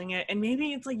causing it. And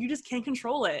maybe it's like you just can't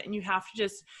control it and you have to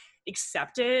just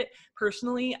accept it.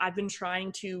 Personally, I've been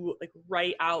trying to like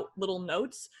write out little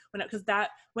notes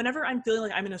whenever I'm feeling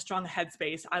like I'm in a strong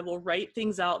headspace, I will write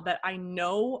things out that I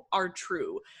know are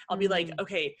true. I'll be like,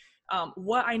 okay,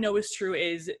 what I know is true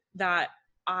is that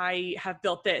I have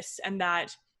built this and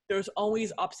that there's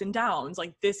always ups and downs.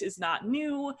 Like, this is not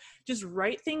new. Just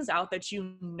write things out that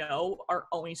you know are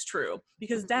always true.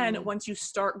 Because then once you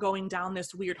start going down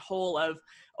this weird hole of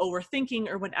overthinking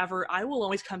or whatever, I will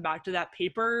always come back to that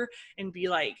paper and be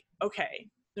like, okay,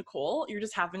 Nichole, you're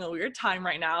just having a weird time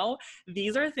right now.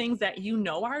 These are things that you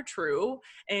know are true.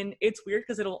 And it's weird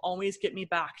because it'll always get me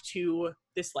back to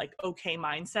this like okay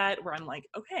mindset where I'm like,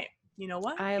 okay, you know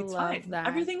what? It's love fine. that.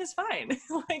 Everything is fine.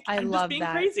 Like, I I'm love just being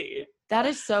that. crazy. That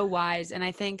is so wise. And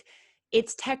I think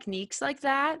it's techniques like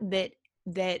that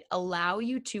allow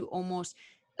you to almost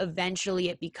eventually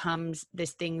it becomes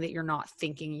this thing that you're not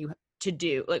thinking you to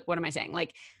do. Like, what am I saying?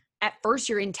 Like, at first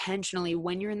you're intentionally,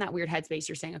 when you're in that weird headspace,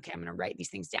 you're saying, okay, I'm going to write these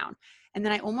things down. And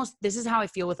then this is how I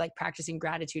feel with like practicing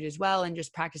gratitude as well. And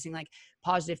just practicing like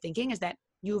positive thinking, is that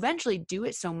you eventually do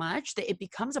it so much that it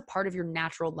becomes a part of your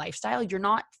natural lifestyle. You're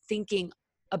not thinking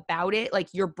about it.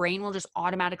 Like, your brain will just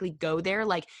automatically go there.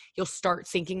 Like, you'll start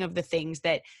thinking of the things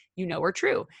that you know are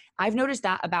true. I've noticed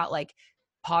that about like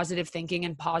positive thinking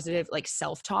and positive like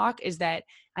self-talk, is that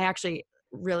I actually,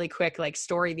 really quick like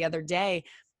story, the other day,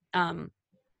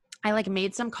 I like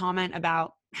made some comment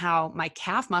about how my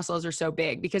calf muscles are so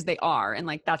big, because they are. And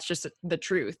like, that's just the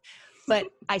truth. But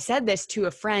I said this to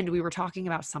a friend, we were talking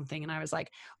about something and I was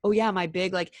like, oh yeah, my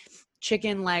big like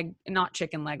chicken leg, not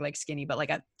chicken leg, like skinny, but like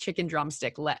a chicken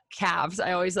drumstick calves.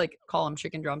 I always like call them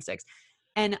chicken drumsticks.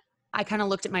 And I kind of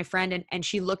looked at my friend and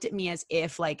she looked at me as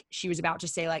if like she was about to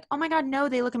say like, oh my God, no,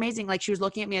 they look amazing. Like, she was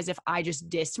looking at me as if I just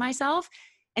dissed myself.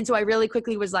 And so I really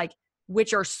quickly was like,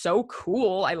 which are so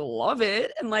cool. I love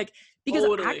it. And like, because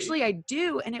Totally. actually I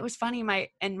do. And it was funny. My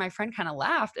friend kind of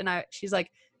laughed, and she's like,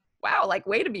 wow, like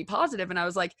way to be positive. And I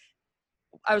was like,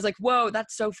 whoa,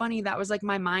 that's so funny. That was like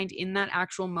my mind in that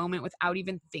actual moment without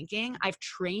even thinking. I've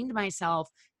trained myself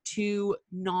to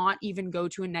not even go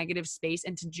to a negative space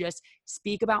and to just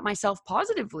speak about myself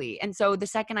positively. And so the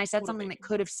second I said something that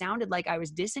could have sounded like I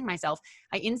was dissing myself,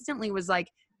 I instantly was like,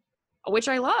 which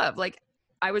I love, like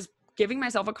I was giving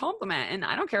myself a compliment. And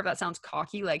I don't care if that sounds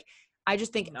cocky. Like, I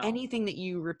just think anything that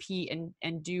you repeat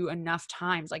and do enough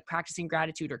times, like practicing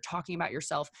gratitude or talking about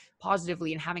yourself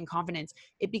positively and having confidence,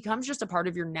 it becomes just a part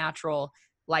of your natural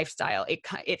lifestyle.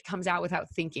 It comes out without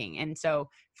thinking. And so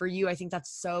for you, I think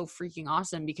that's so freaking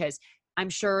awesome, because I'm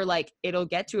sure like it'll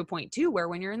get to a point too where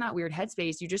when you're in that weird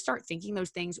headspace, you just start thinking those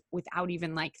things without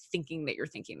even like thinking that you're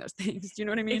thinking those things. Do you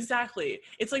know what I mean? Exactly.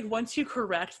 It's like once you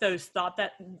correct the thoughts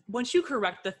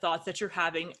that you're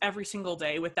having every single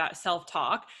day with that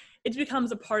self-talk, it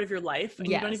becomes a part of your life, and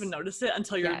you don't even notice it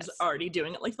until you're just already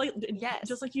doing it. Like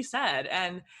just like you said.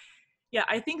 And yeah,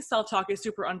 I think self-talk is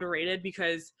super underrated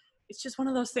because it's just one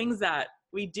of those things that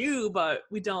we do, but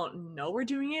we don't know we're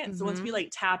doing it. So once we like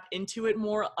tap into it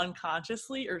more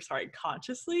consciously,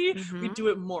 we do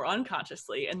it more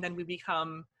unconsciously. And then we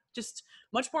become just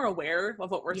much more aware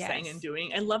of what we're saying and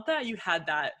doing. And love that you had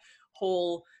that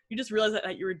whole, you just realized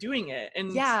that you were doing it.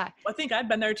 And I think I've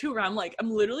been there too, where I'm like,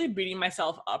 I'm literally beating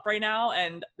myself up right now.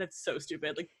 And that's so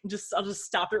stupid. Like I'll just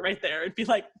stop it right there and be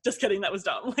like, just kidding. That was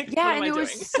dumb. Like, yeah. And it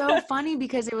was so funny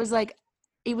because it was like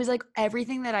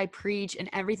everything that I preach and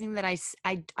everything that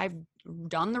I've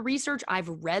done the research, I've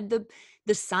read the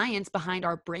science behind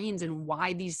our brains and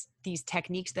why these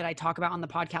techniques that I talk about on the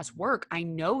podcast work. I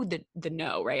know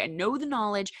right? I know the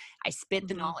knowledge, I spit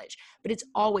the knowledge, but it's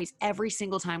always every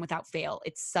single time without fail.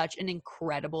 It's such an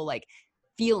incredible like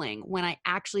feeling when I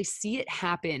actually see it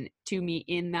happen to me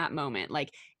in that moment,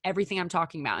 like everything I'm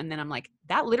talking about. And then I'm like,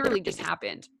 that literally just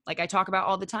happened. Like I talk about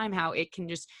all the time, how it can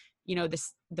just,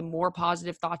 the more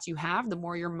positive thoughts you have, the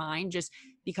more your mind just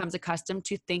becomes accustomed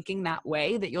to thinking that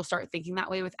way, that you'll start thinking that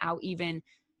way without even,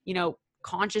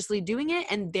 consciously doing it.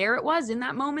 And there it was in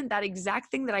that moment, that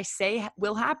exact thing that I say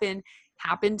will happen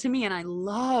happened to me. And I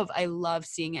love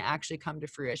seeing it actually come to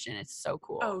fruition. It's so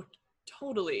cool. Oh,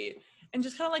 totally. And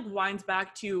just kind of like winds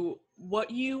back to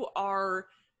what you are,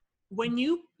 when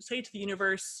you say to the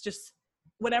universe, just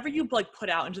whatever you like put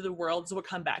out into the world is what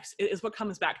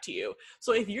comes back to you.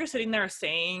 So if you're sitting there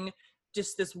saying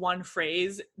just this one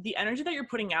phrase, the energy that you're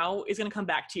putting out is going to come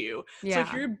back to you. Yeah. So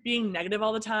if you're being negative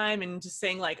all the time and just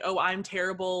saying like, oh, I'm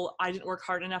terrible, I didn't work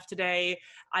hard enough today,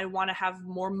 I want to have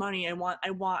more money, I want,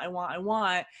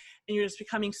 and you're just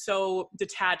becoming so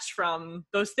detached from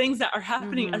those things that are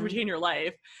happening every day in your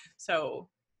life. So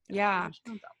yeah,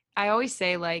 I always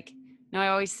say like, no, I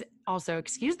always also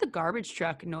excuse the garbage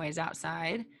truck noise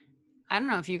outside. I don't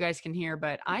know if you guys can hear,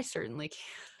 but I certainly can.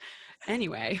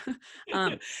 Anyway,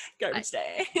 garbage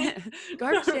day.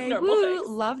 Garbage day. Woo, fix.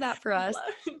 Love that for us.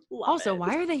 Love also, it.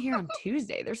 Why are they here on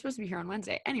Tuesday? They're supposed to be here on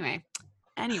Wednesday. Anyway.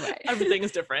 Everything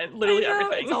is different. Literally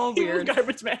everything. It's all weird.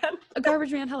 Garbage man. A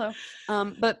garbage man. Hello.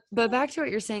 But back to what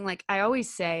you're saying, like I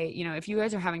always say, if you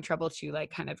guys are having trouble to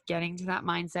like kind of getting to that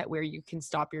mindset where you can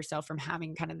stop yourself from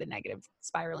having kind of the negative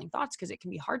spiraling thoughts, because it can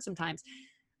be hard sometimes.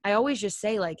 I always just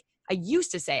say like, I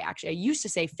used to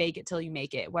say fake it till you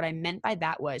make it. What I meant by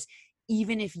that was,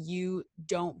 even if you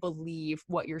don't believe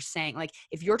what you're saying, like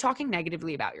if you're talking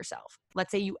negatively about yourself,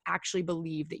 let's say you actually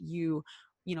believe that you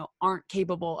aren't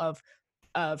capable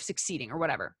of succeeding or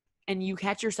whatever, and you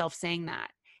catch yourself saying that,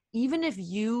 even if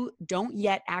you don't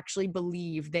yet actually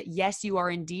believe that, yes, you are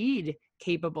indeed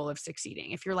capable of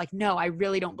succeeding. If you're like, no, I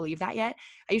really don't believe that yet.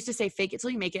 I used to say fake it till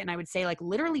you make it. And I would say like,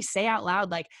 literally say out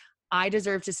loud, like, I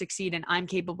deserve to succeed and I'm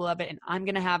capable of it and I'm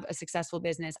going to have a successful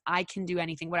business. I can do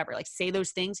anything, whatever. Like say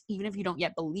those things, even if you don't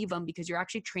yet believe them, because you're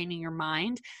actually training your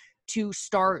mind to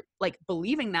start like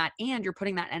believing that, and you're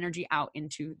putting that energy out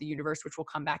into the universe, which will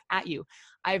come back at you.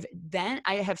 I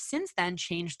have since then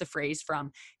changed the phrase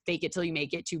from fake it till you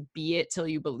make it to be it till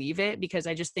you believe it, because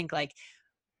I just think like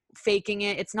faking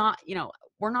it, it's not,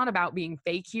 we're not about being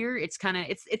fake here. It's kind of,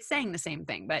 it's saying the same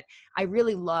thing, but I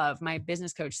really love, my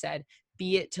business coach said,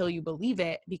 be it till you believe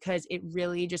it, because it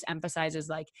really just emphasizes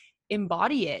like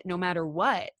embody it no matter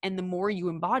what. And the more you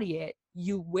embody it,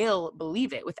 you will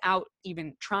believe it without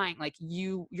even trying. Like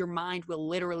your mind will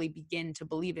literally begin to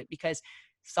believe it, because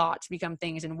thoughts become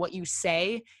things, and what you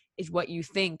say is what you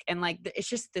think. And like, it's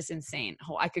just this insane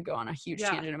whole, I could go on a huge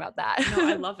tangent about that. No,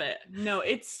 I love it. No,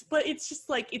 but it's just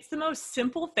like, it's the most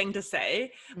simple thing to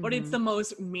say, but it's the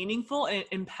most meaningful and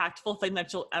impactful thing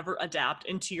that you'll ever adapt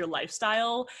into your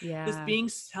lifestyle. Just being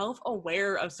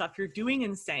self-aware of stuff you're doing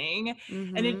and saying.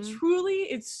 And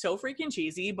it's so freaking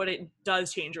cheesy, but it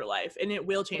does change your life, and it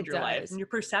will change your life and your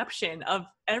perception of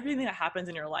everything that happens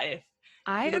in your life.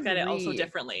 You look at it also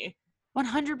differently.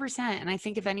 100%. And I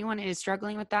think if anyone is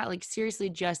struggling with that, like seriously,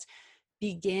 just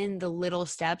begin the little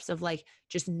steps of like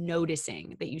just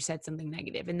noticing that you said something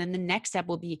negative. And then the next step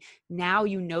will be, now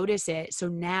you notice it. So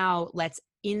now let's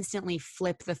instantly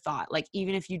flip the thought. Like,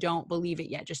 even if you don't believe it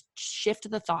yet, just shift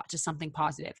the thought to something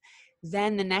positive.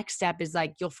 Then the next step is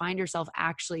like, you'll find yourself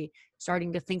actually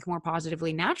starting to think more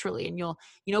positively naturally. And you'll,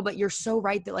 but you're so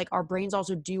right that like our brains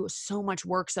also do so much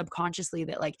work subconsciously,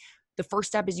 that like the first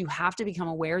step is you have to become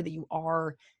aware that you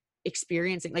are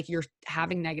experiencing, like you're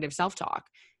having negative self-talk.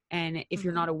 And if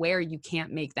you're not aware, you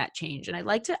can't make that change. And I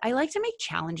like to make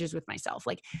challenges with myself.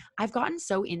 Like, I've gotten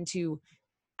so into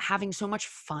having so much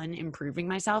fun improving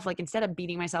myself. Like, instead of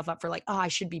beating myself up for like, oh, I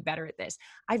should be better at this,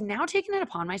 I've now taken it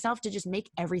upon myself to just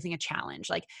make everything a challenge.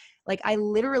 Like I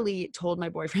literally told my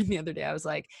boyfriend the other day, I was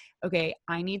like, okay,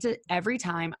 I need to, every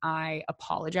time I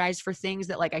apologize for things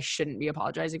that like I shouldn't be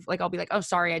apologizing for, like I'll be like, oh,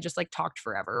 sorry, I just like talked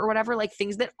forever or whatever, like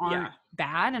things that aren't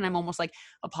bad. And I'm almost like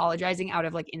apologizing out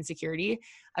of like insecurity.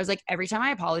 I was like, every time I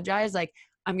apologize, like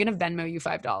I'm going to Venmo you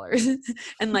 $5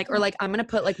 and like, or like, I'm going to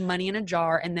put like money in a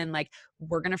jar and then like,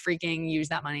 we're going to freaking use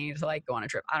that money to like go on a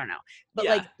trip. I don't know. But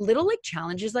like little like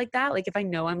challenges like that, like if I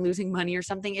know I'm losing money or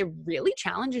something, it really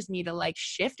challenges me to like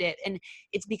shift it. And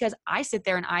it's because I sit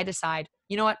there and I decide,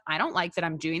 you know what? I don't like that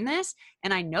I'm doing this.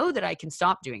 And I know that I can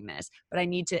stop doing this, but I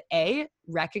need to A,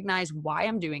 recognize why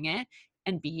I'm doing it,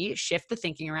 and B, shift the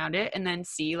thinking around it. And then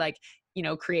C, like,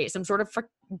 create some sort of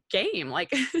game,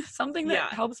 like something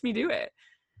that helps me do it.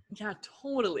 Yeah,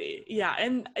 totally. Yeah.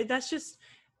 And that's just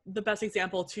the best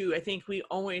example too. I think we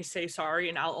always say sorry,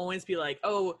 and I'll always be like,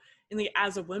 oh, and like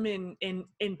as a woman in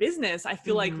business, I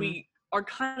feel like we are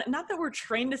kind of, not that we're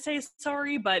trained to say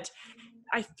sorry, but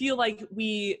I feel like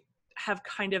we have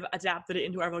kind of adapted it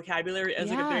into our vocabulary as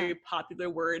like a very popular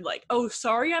word, like, oh,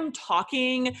 sorry, I'm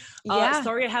talking.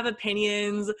 Sorry, I have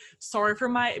opinions. Sorry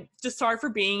for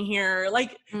being here.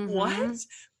 Like, what?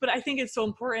 But I think it's so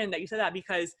important that you said that,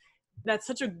 because that's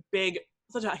such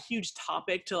a huge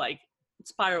topic to like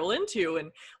spiral into.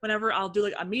 And whenever I'll do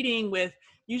like a meeting with,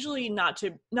 usually not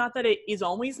that it is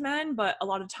always men, but a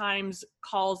lot of times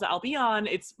calls that I'll be on,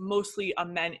 it's mostly a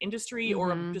men industry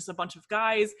or just a bunch of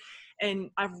guys.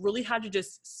 And I've really had to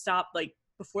just stop, like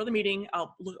before the meeting,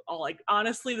 I'll like,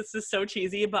 honestly, this is so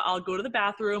cheesy, but I'll go to the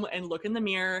bathroom and look in the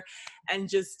mirror and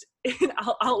just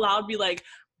I'll out loud be like,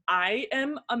 I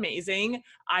am amazing.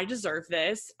 I deserve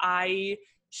this. I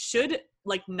should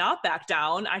like not back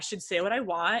down. I should say what I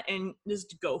want and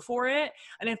just go for it.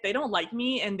 And if they don't like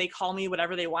me and they call me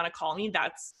whatever they want to call me,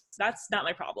 that's not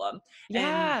my problem.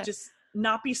 Yeah. And just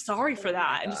not be sorry for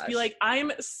that. And just be like,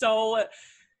 I'm so,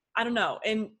 I don't know.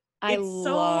 And I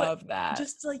love that.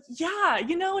 Just like,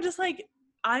 just like,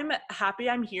 I'm happy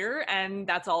I'm here, and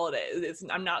that's all it is.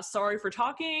 I'm not sorry for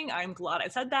talking. I'm glad I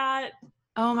said that.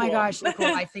 Oh my gosh,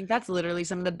 Nichole, I think that's literally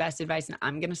some of the best advice. And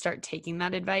I'm going to start taking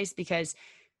that advice, because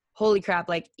holy crap,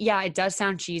 like, yeah, it does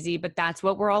sound cheesy, but that's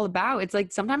what we're all about. It's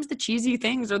like, sometimes the cheesy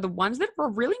things are the ones that are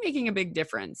really making a big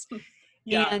difference.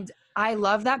 And I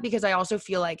love that, because I also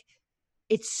feel like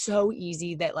it's so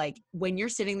easy that like when you're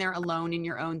sitting there alone in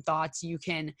your own thoughts, you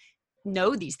can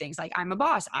know these things. Like, I'm a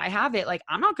boss, I have it. Like,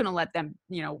 I'm not going to let them,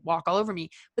 walk all over me.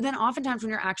 But then oftentimes when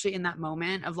you're actually in that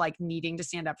moment of like needing to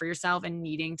stand up for yourself and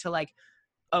needing to like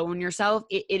own yourself,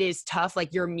 it is tough.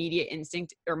 Like, your immediate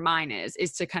instinct, or mine is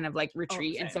to kind of like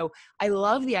retreat. And so I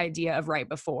love the idea of right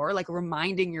before, like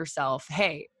reminding yourself,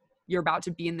 hey, you're about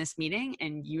to be in this meeting,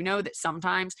 and you know that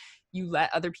sometimes you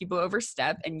let other people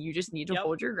overstep and you just need to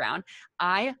hold your ground.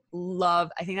 I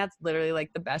think that's literally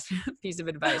like the best piece of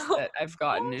advice that I've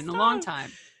gotten in a long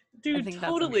time. Dude,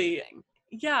 totally.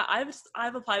 Yeah,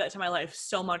 I've applied that to my life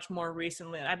so much more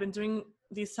recently. And I've been doing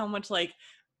these so much like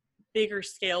bigger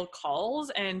scale calls,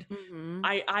 and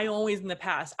I always in the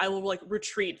past, I will like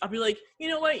retreat. I'll be like, you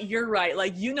know what, you're right,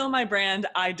 like, my brand,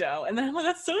 I don't. And then I'm like,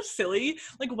 that's so silly.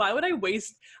 Like, why would I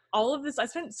waste all of this? I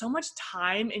spent so much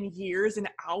time and years and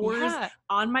hours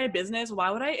on my business. Why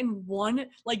would I in one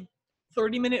like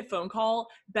 30-minute phone call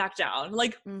back down?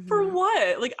 Like, for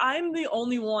what? Like, I'm the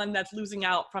only one that's losing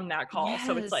out from that call.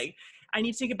 So it's like, I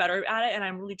need to get better at it. And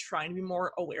I'm really trying to be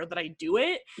more aware that I do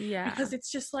it. Yeah. Because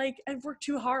it's just like, I've worked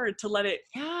too hard to let it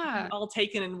Yeah. all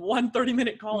taken in one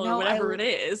 30-minute call or whatever it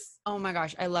is. Oh my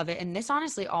gosh, I love it. And this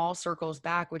honestly all circles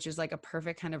back, which is like a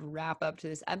perfect kind of wrap up to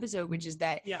this episode, which is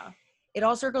that it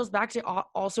all circles back to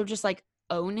also just like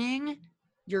owning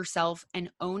yourself and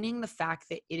owning the fact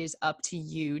that it is up to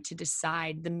you to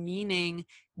decide the meaning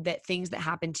that things that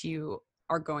happen to you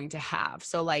are going to have.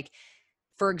 So like,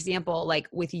 for example, like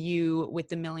with you, with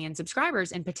the 1 million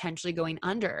subscribers and potentially going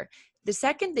under, the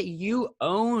second that you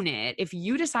own it, if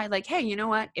you decide like, hey, you know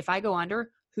what, if I go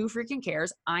under, who freaking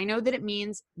cares? I know that it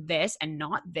means this and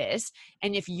not this.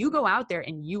 And if you go out there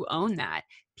and you own that,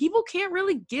 people can't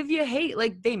really give you hate.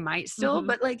 Like they might still,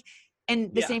 but like,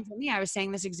 and the same for me, I was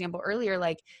saying this example earlier,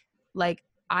 like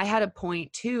I had a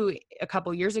point too, a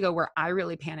couple years ago where I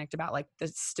really panicked about like the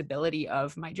stability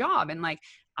of my job. And like,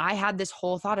 I had this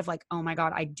whole thought of like, oh my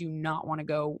God, I do not want to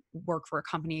go work for a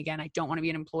company again. I don't want to be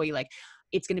an employee. Like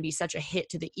it's going to be such a hit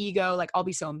to the ego. Like I'll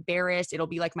be so embarrassed. It'll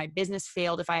be like my business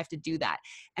failed if I have to do that.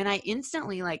 And I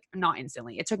instantly, like not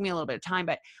instantly, it took me a little bit of time,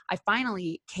 but I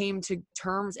finally came to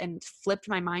terms and flipped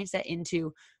my mindset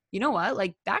into, you know what,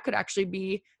 like that could actually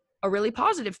be a really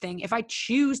positive thing if I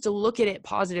choose to look at it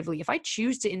positively. If I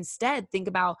choose to instead think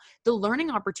about the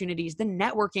learning opportunities, the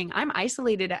networking. I'm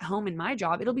isolated at home in my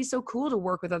job. It'll be so cool to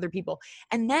work with other people.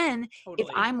 And then if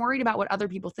I'm worried about what other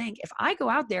people think, if I go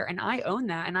out there and I own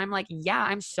that and I'm like, yeah,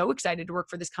 I'm so excited to work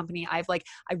for this company. I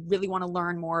really want to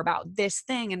learn more about this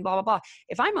thing and blah, blah, blah.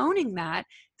 If I'm owning that,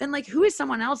 then like, who is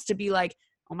someone else to be like,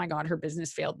 oh my God, her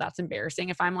business failed. That's embarrassing.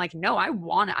 If I'm like, no,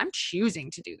 I'm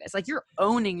choosing to do this. Like you're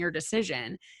owning your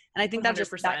decision. And I think that's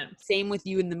just that same with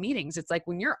you in the meetings. It's like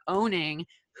when you're owning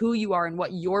who you are and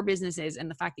what your business is and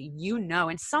the fact that you know,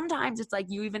 and sometimes it's like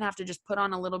you even have to just put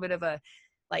on a little bit of a,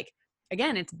 like,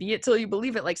 again, it's be it till you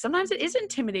believe it. Like sometimes it is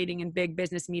intimidating in big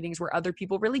business meetings where other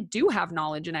people really do have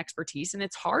knowledge and expertise. And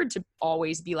it's hard to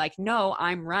always be like, no,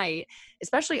 I'm right.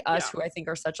 Especially us who I think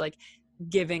are such like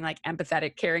giving, like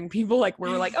empathetic, caring people. Like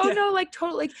we're like, oh no, like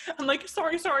totally. I'm like,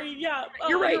 sorry. Yeah.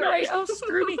 You're right. Oh,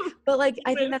 screw me. But like,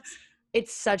 I think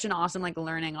it's such an awesome like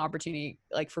learning opportunity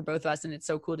like for both of us. And it's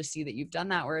so cool to see that you've done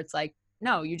that where it's like,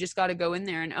 no, you just got to go in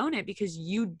there and own it because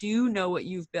you do know what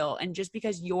you've built. And just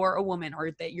because you're a woman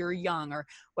or that you're young or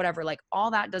whatever, like all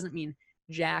that doesn't mean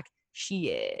jack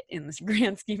shit in this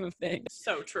grand scheme of things.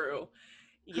 So true.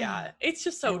 Yeah, it's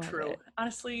just so true.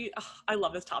 Honestly, I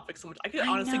love this topic so much. I could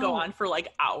honestly go on for like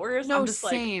hours. No, I'm just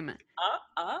same. Like,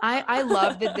 I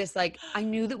love that this, like, I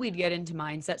knew that we'd get into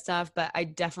mindset stuff, but I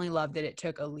definitely love that it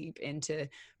took a leap into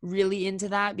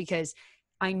that because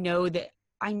I know that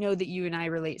you and I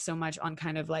relate so much on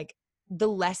kind of like the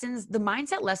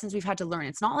mindset lessons we've had to learn.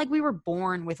 It's not like we were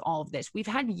born with all of this. We've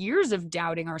had years of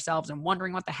doubting ourselves and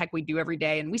wondering what the heck we do every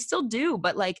day. And we still do,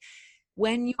 but like,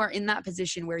 when you are in that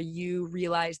position where you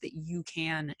realize that you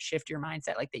can shift your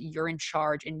mindset, like that you're in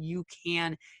charge and you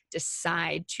can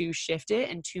decide to shift it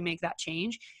and to make that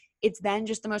change, it's then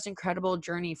just the most incredible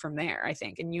journey from there, I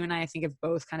think. And you and I think have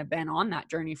both kind of been on that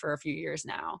journey for a few years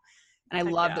now. And I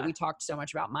love that we talked so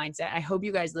much about mindset. I hope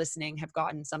you guys listening have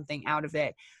gotten something out of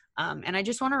it. And I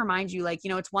just want to remind you, like, you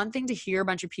know, it's one thing to hear a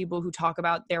bunch of people who talk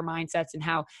about their mindsets and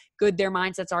how good their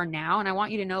mindsets are now. And I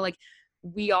want you to know, like,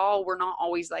 we're not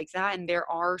always like that. And there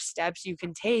are steps you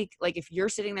can take. Like if you're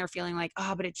sitting there feeling like,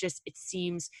 oh, but it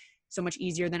seems so much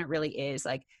easier than it really is.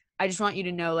 Like, I just want you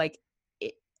to know, like,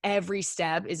 every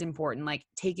step is important. Like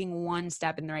taking one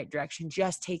step in the right direction,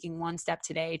 just taking one step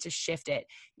today to shift it.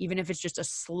 Even if it's just a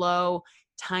slow,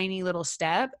 tiny little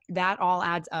step, that all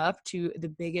adds up to the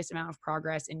biggest amount of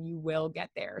progress and you will get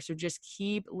there. So just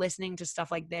keep listening to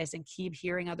stuff like this and keep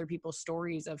hearing other people's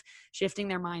stories of shifting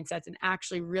their mindsets and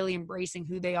actually really embracing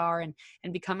who they are and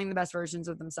becoming the best versions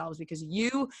of themselves because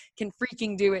you can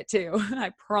freaking do it too.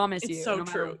 I promise you. It's so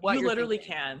true. You literally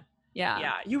can.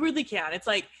 Yeah, you really can. It's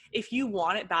like, if you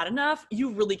want it bad enough,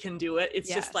 you really can do it.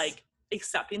 It's just like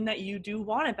accepting that you do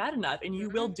want it bad enough and you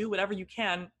will do whatever you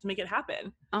can to make it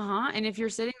happen. And if you're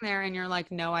sitting there and you're like,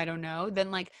 no, I don't know,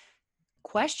 then like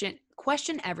question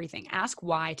everything. Ask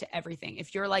why to everything.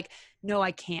 If you're like, no,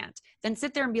 I can't, then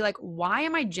sit there and be like, why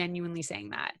am I genuinely saying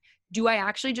that? Do I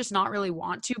actually just not really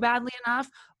want to badly enough?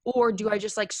 Or do I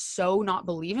just like so not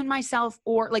believe in myself?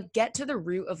 Or like get to the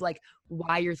root of like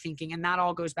why you're thinking. And that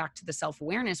all goes back to the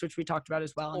self-awareness, which we talked about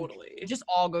as well. Totally. It just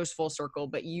all goes full circle,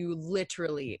 but you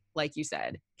literally, like you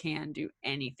said, can do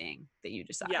anything that you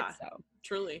decide. Yeah, so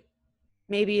truly.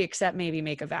 Maybe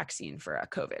make a vaccine for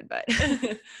COVID, but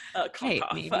hey,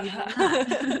 maybe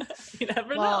you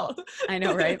never know. I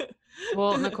know, right?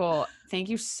 Well, Nichole, thank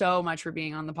you so much for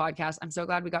being on the podcast. I'm so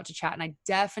glad we got to chat, and I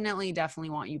definitely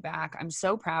want you back. I'm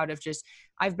so proud of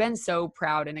I've been so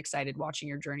proud and excited watching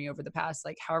your journey over the past,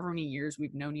 like, however many years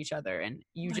we've known each other, and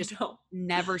you just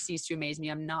never cease to amaze me.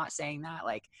 I'm not saying that,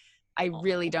 like, I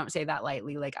really don't say that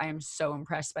lightly. Like, I am so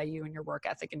impressed by you and your work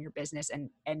ethic and your business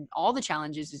and all the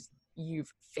challenges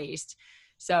you've faced.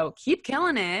 So keep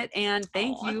killing it. And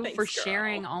thank you for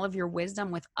sharing all of your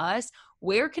wisdom with us.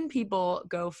 Where can people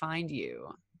go find you?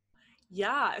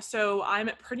 Yeah. So I'm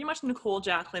pretty much Nichole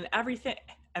Jacklyne,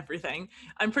 everything.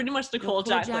 I'm pretty much Nichole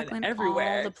Jacklyne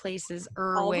everywhere. All the places.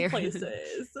 All the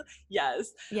places.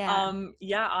 Yes. Yeah.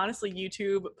 Yeah. Honestly,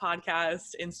 YouTube,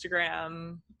 podcast,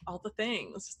 Instagram, all the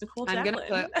things. Just Nichole Jacklyne. I'm going to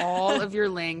put all of your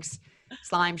links,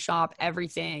 slime shop,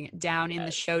 everything down in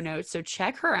the show notes. So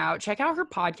check her out. Check out her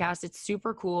podcast. It's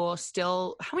super cool.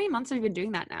 Still, how many months have you been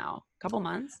doing that now? A couple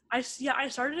months? I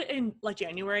started it in like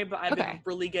January, but I've been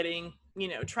really getting,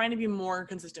 trying to be more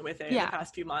consistent with it in the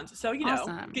past few months. So, getting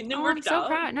it worked out. I'm so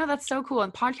proud. No, that's so cool.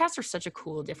 And podcasts are such a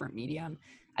cool, different medium.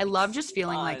 I love just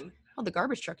feeling like, oh, the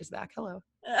garbage truck is back. Hello.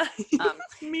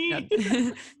 Me.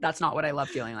 No, that's not what I love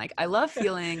feeling like. I love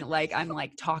feeling like I'm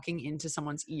like talking into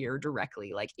someone's ear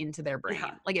directly, like into their brain.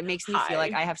 Yeah. Like it makes me feel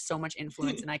like I have so much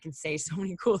influence and I can say so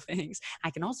many cool things.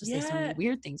 I can also say so many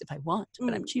weird things if I want,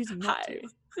 but I'm choosing not to.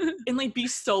 And like be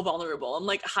so vulnerable. I'm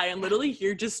like, hi, I'm literally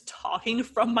here just talking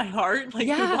from my heart. Like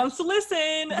who wants to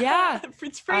listen? Yeah.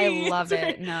 It's free. I love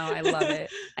it. No, I love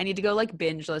it. I need to go like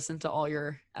binge listen to all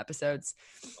your episodes.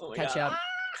 Catch up.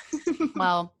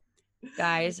 Well,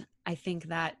 guys, I think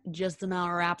that just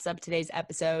about wraps up today's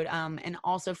episode. And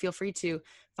also feel free to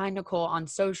find Nichole on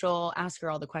social, ask her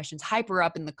all the questions, hype her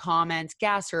up in the comments,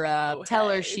 gas her up, tell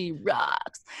her she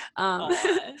rocks.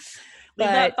 Leave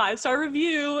that 5-star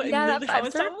review. Yeah, that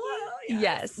 5-star.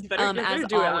 Yes. You better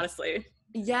do it, honestly.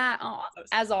 Yeah.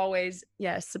 As always,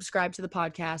 yes. Subscribe to the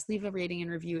podcast. Leave a rating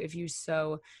and review if you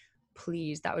so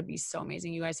please. That would be so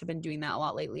amazing. You guys have been doing that a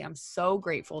lot lately. I'm so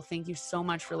grateful. Thank you so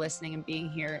much for listening and being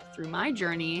here through my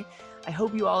journey. I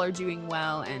hope you all are doing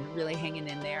well and really hanging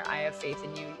in there. I have faith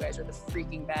in you. You guys are the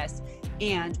freaking best.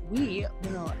 And we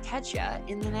will catch you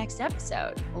in the next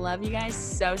episode. Love you guys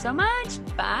so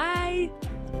much. Bye.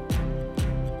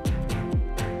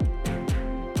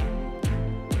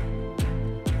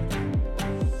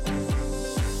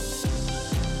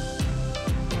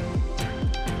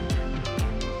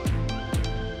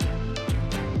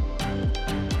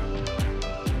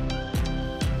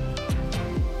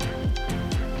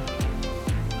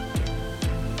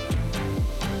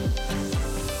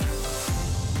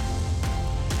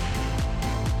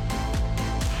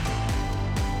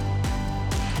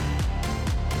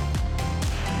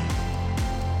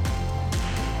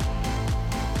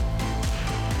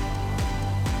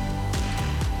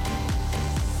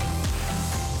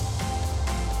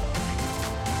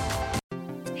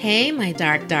 Hey, my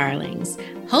dark darlings.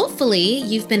 Hopefully,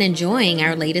 you've been enjoying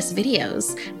our latest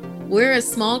videos. We're a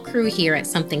small crew here at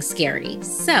Something Scary,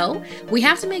 so we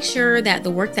have to make sure that the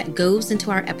work that goes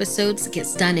into our episodes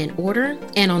gets done in order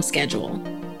and on schedule.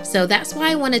 So that's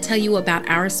why I want to tell you about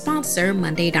our sponsor,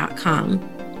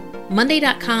 Monday.com.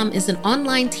 Monday.com is an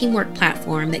online teamwork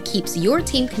platform that keeps your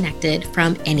team connected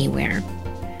from anywhere.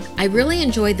 I really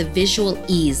enjoy the visual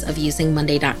ease of using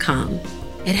Monday.com.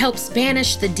 It helps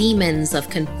banish the demons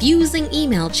of confusing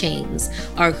email chains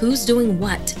or who's doing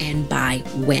what and by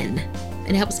when.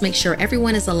 It helps make sure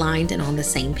everyone is aligned and on the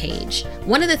same page.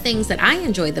 One of the things that I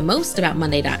enjoy the most about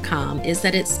Monday.com is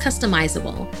that it's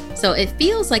customizable, so it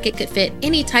feels like it could fit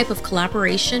any type of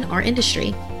collaboration or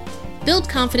industry. Build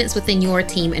confidence within your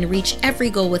team and reach every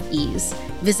goal with ease.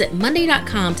 Visit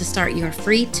Monday.com to start your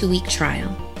free 2-week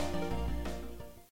trial.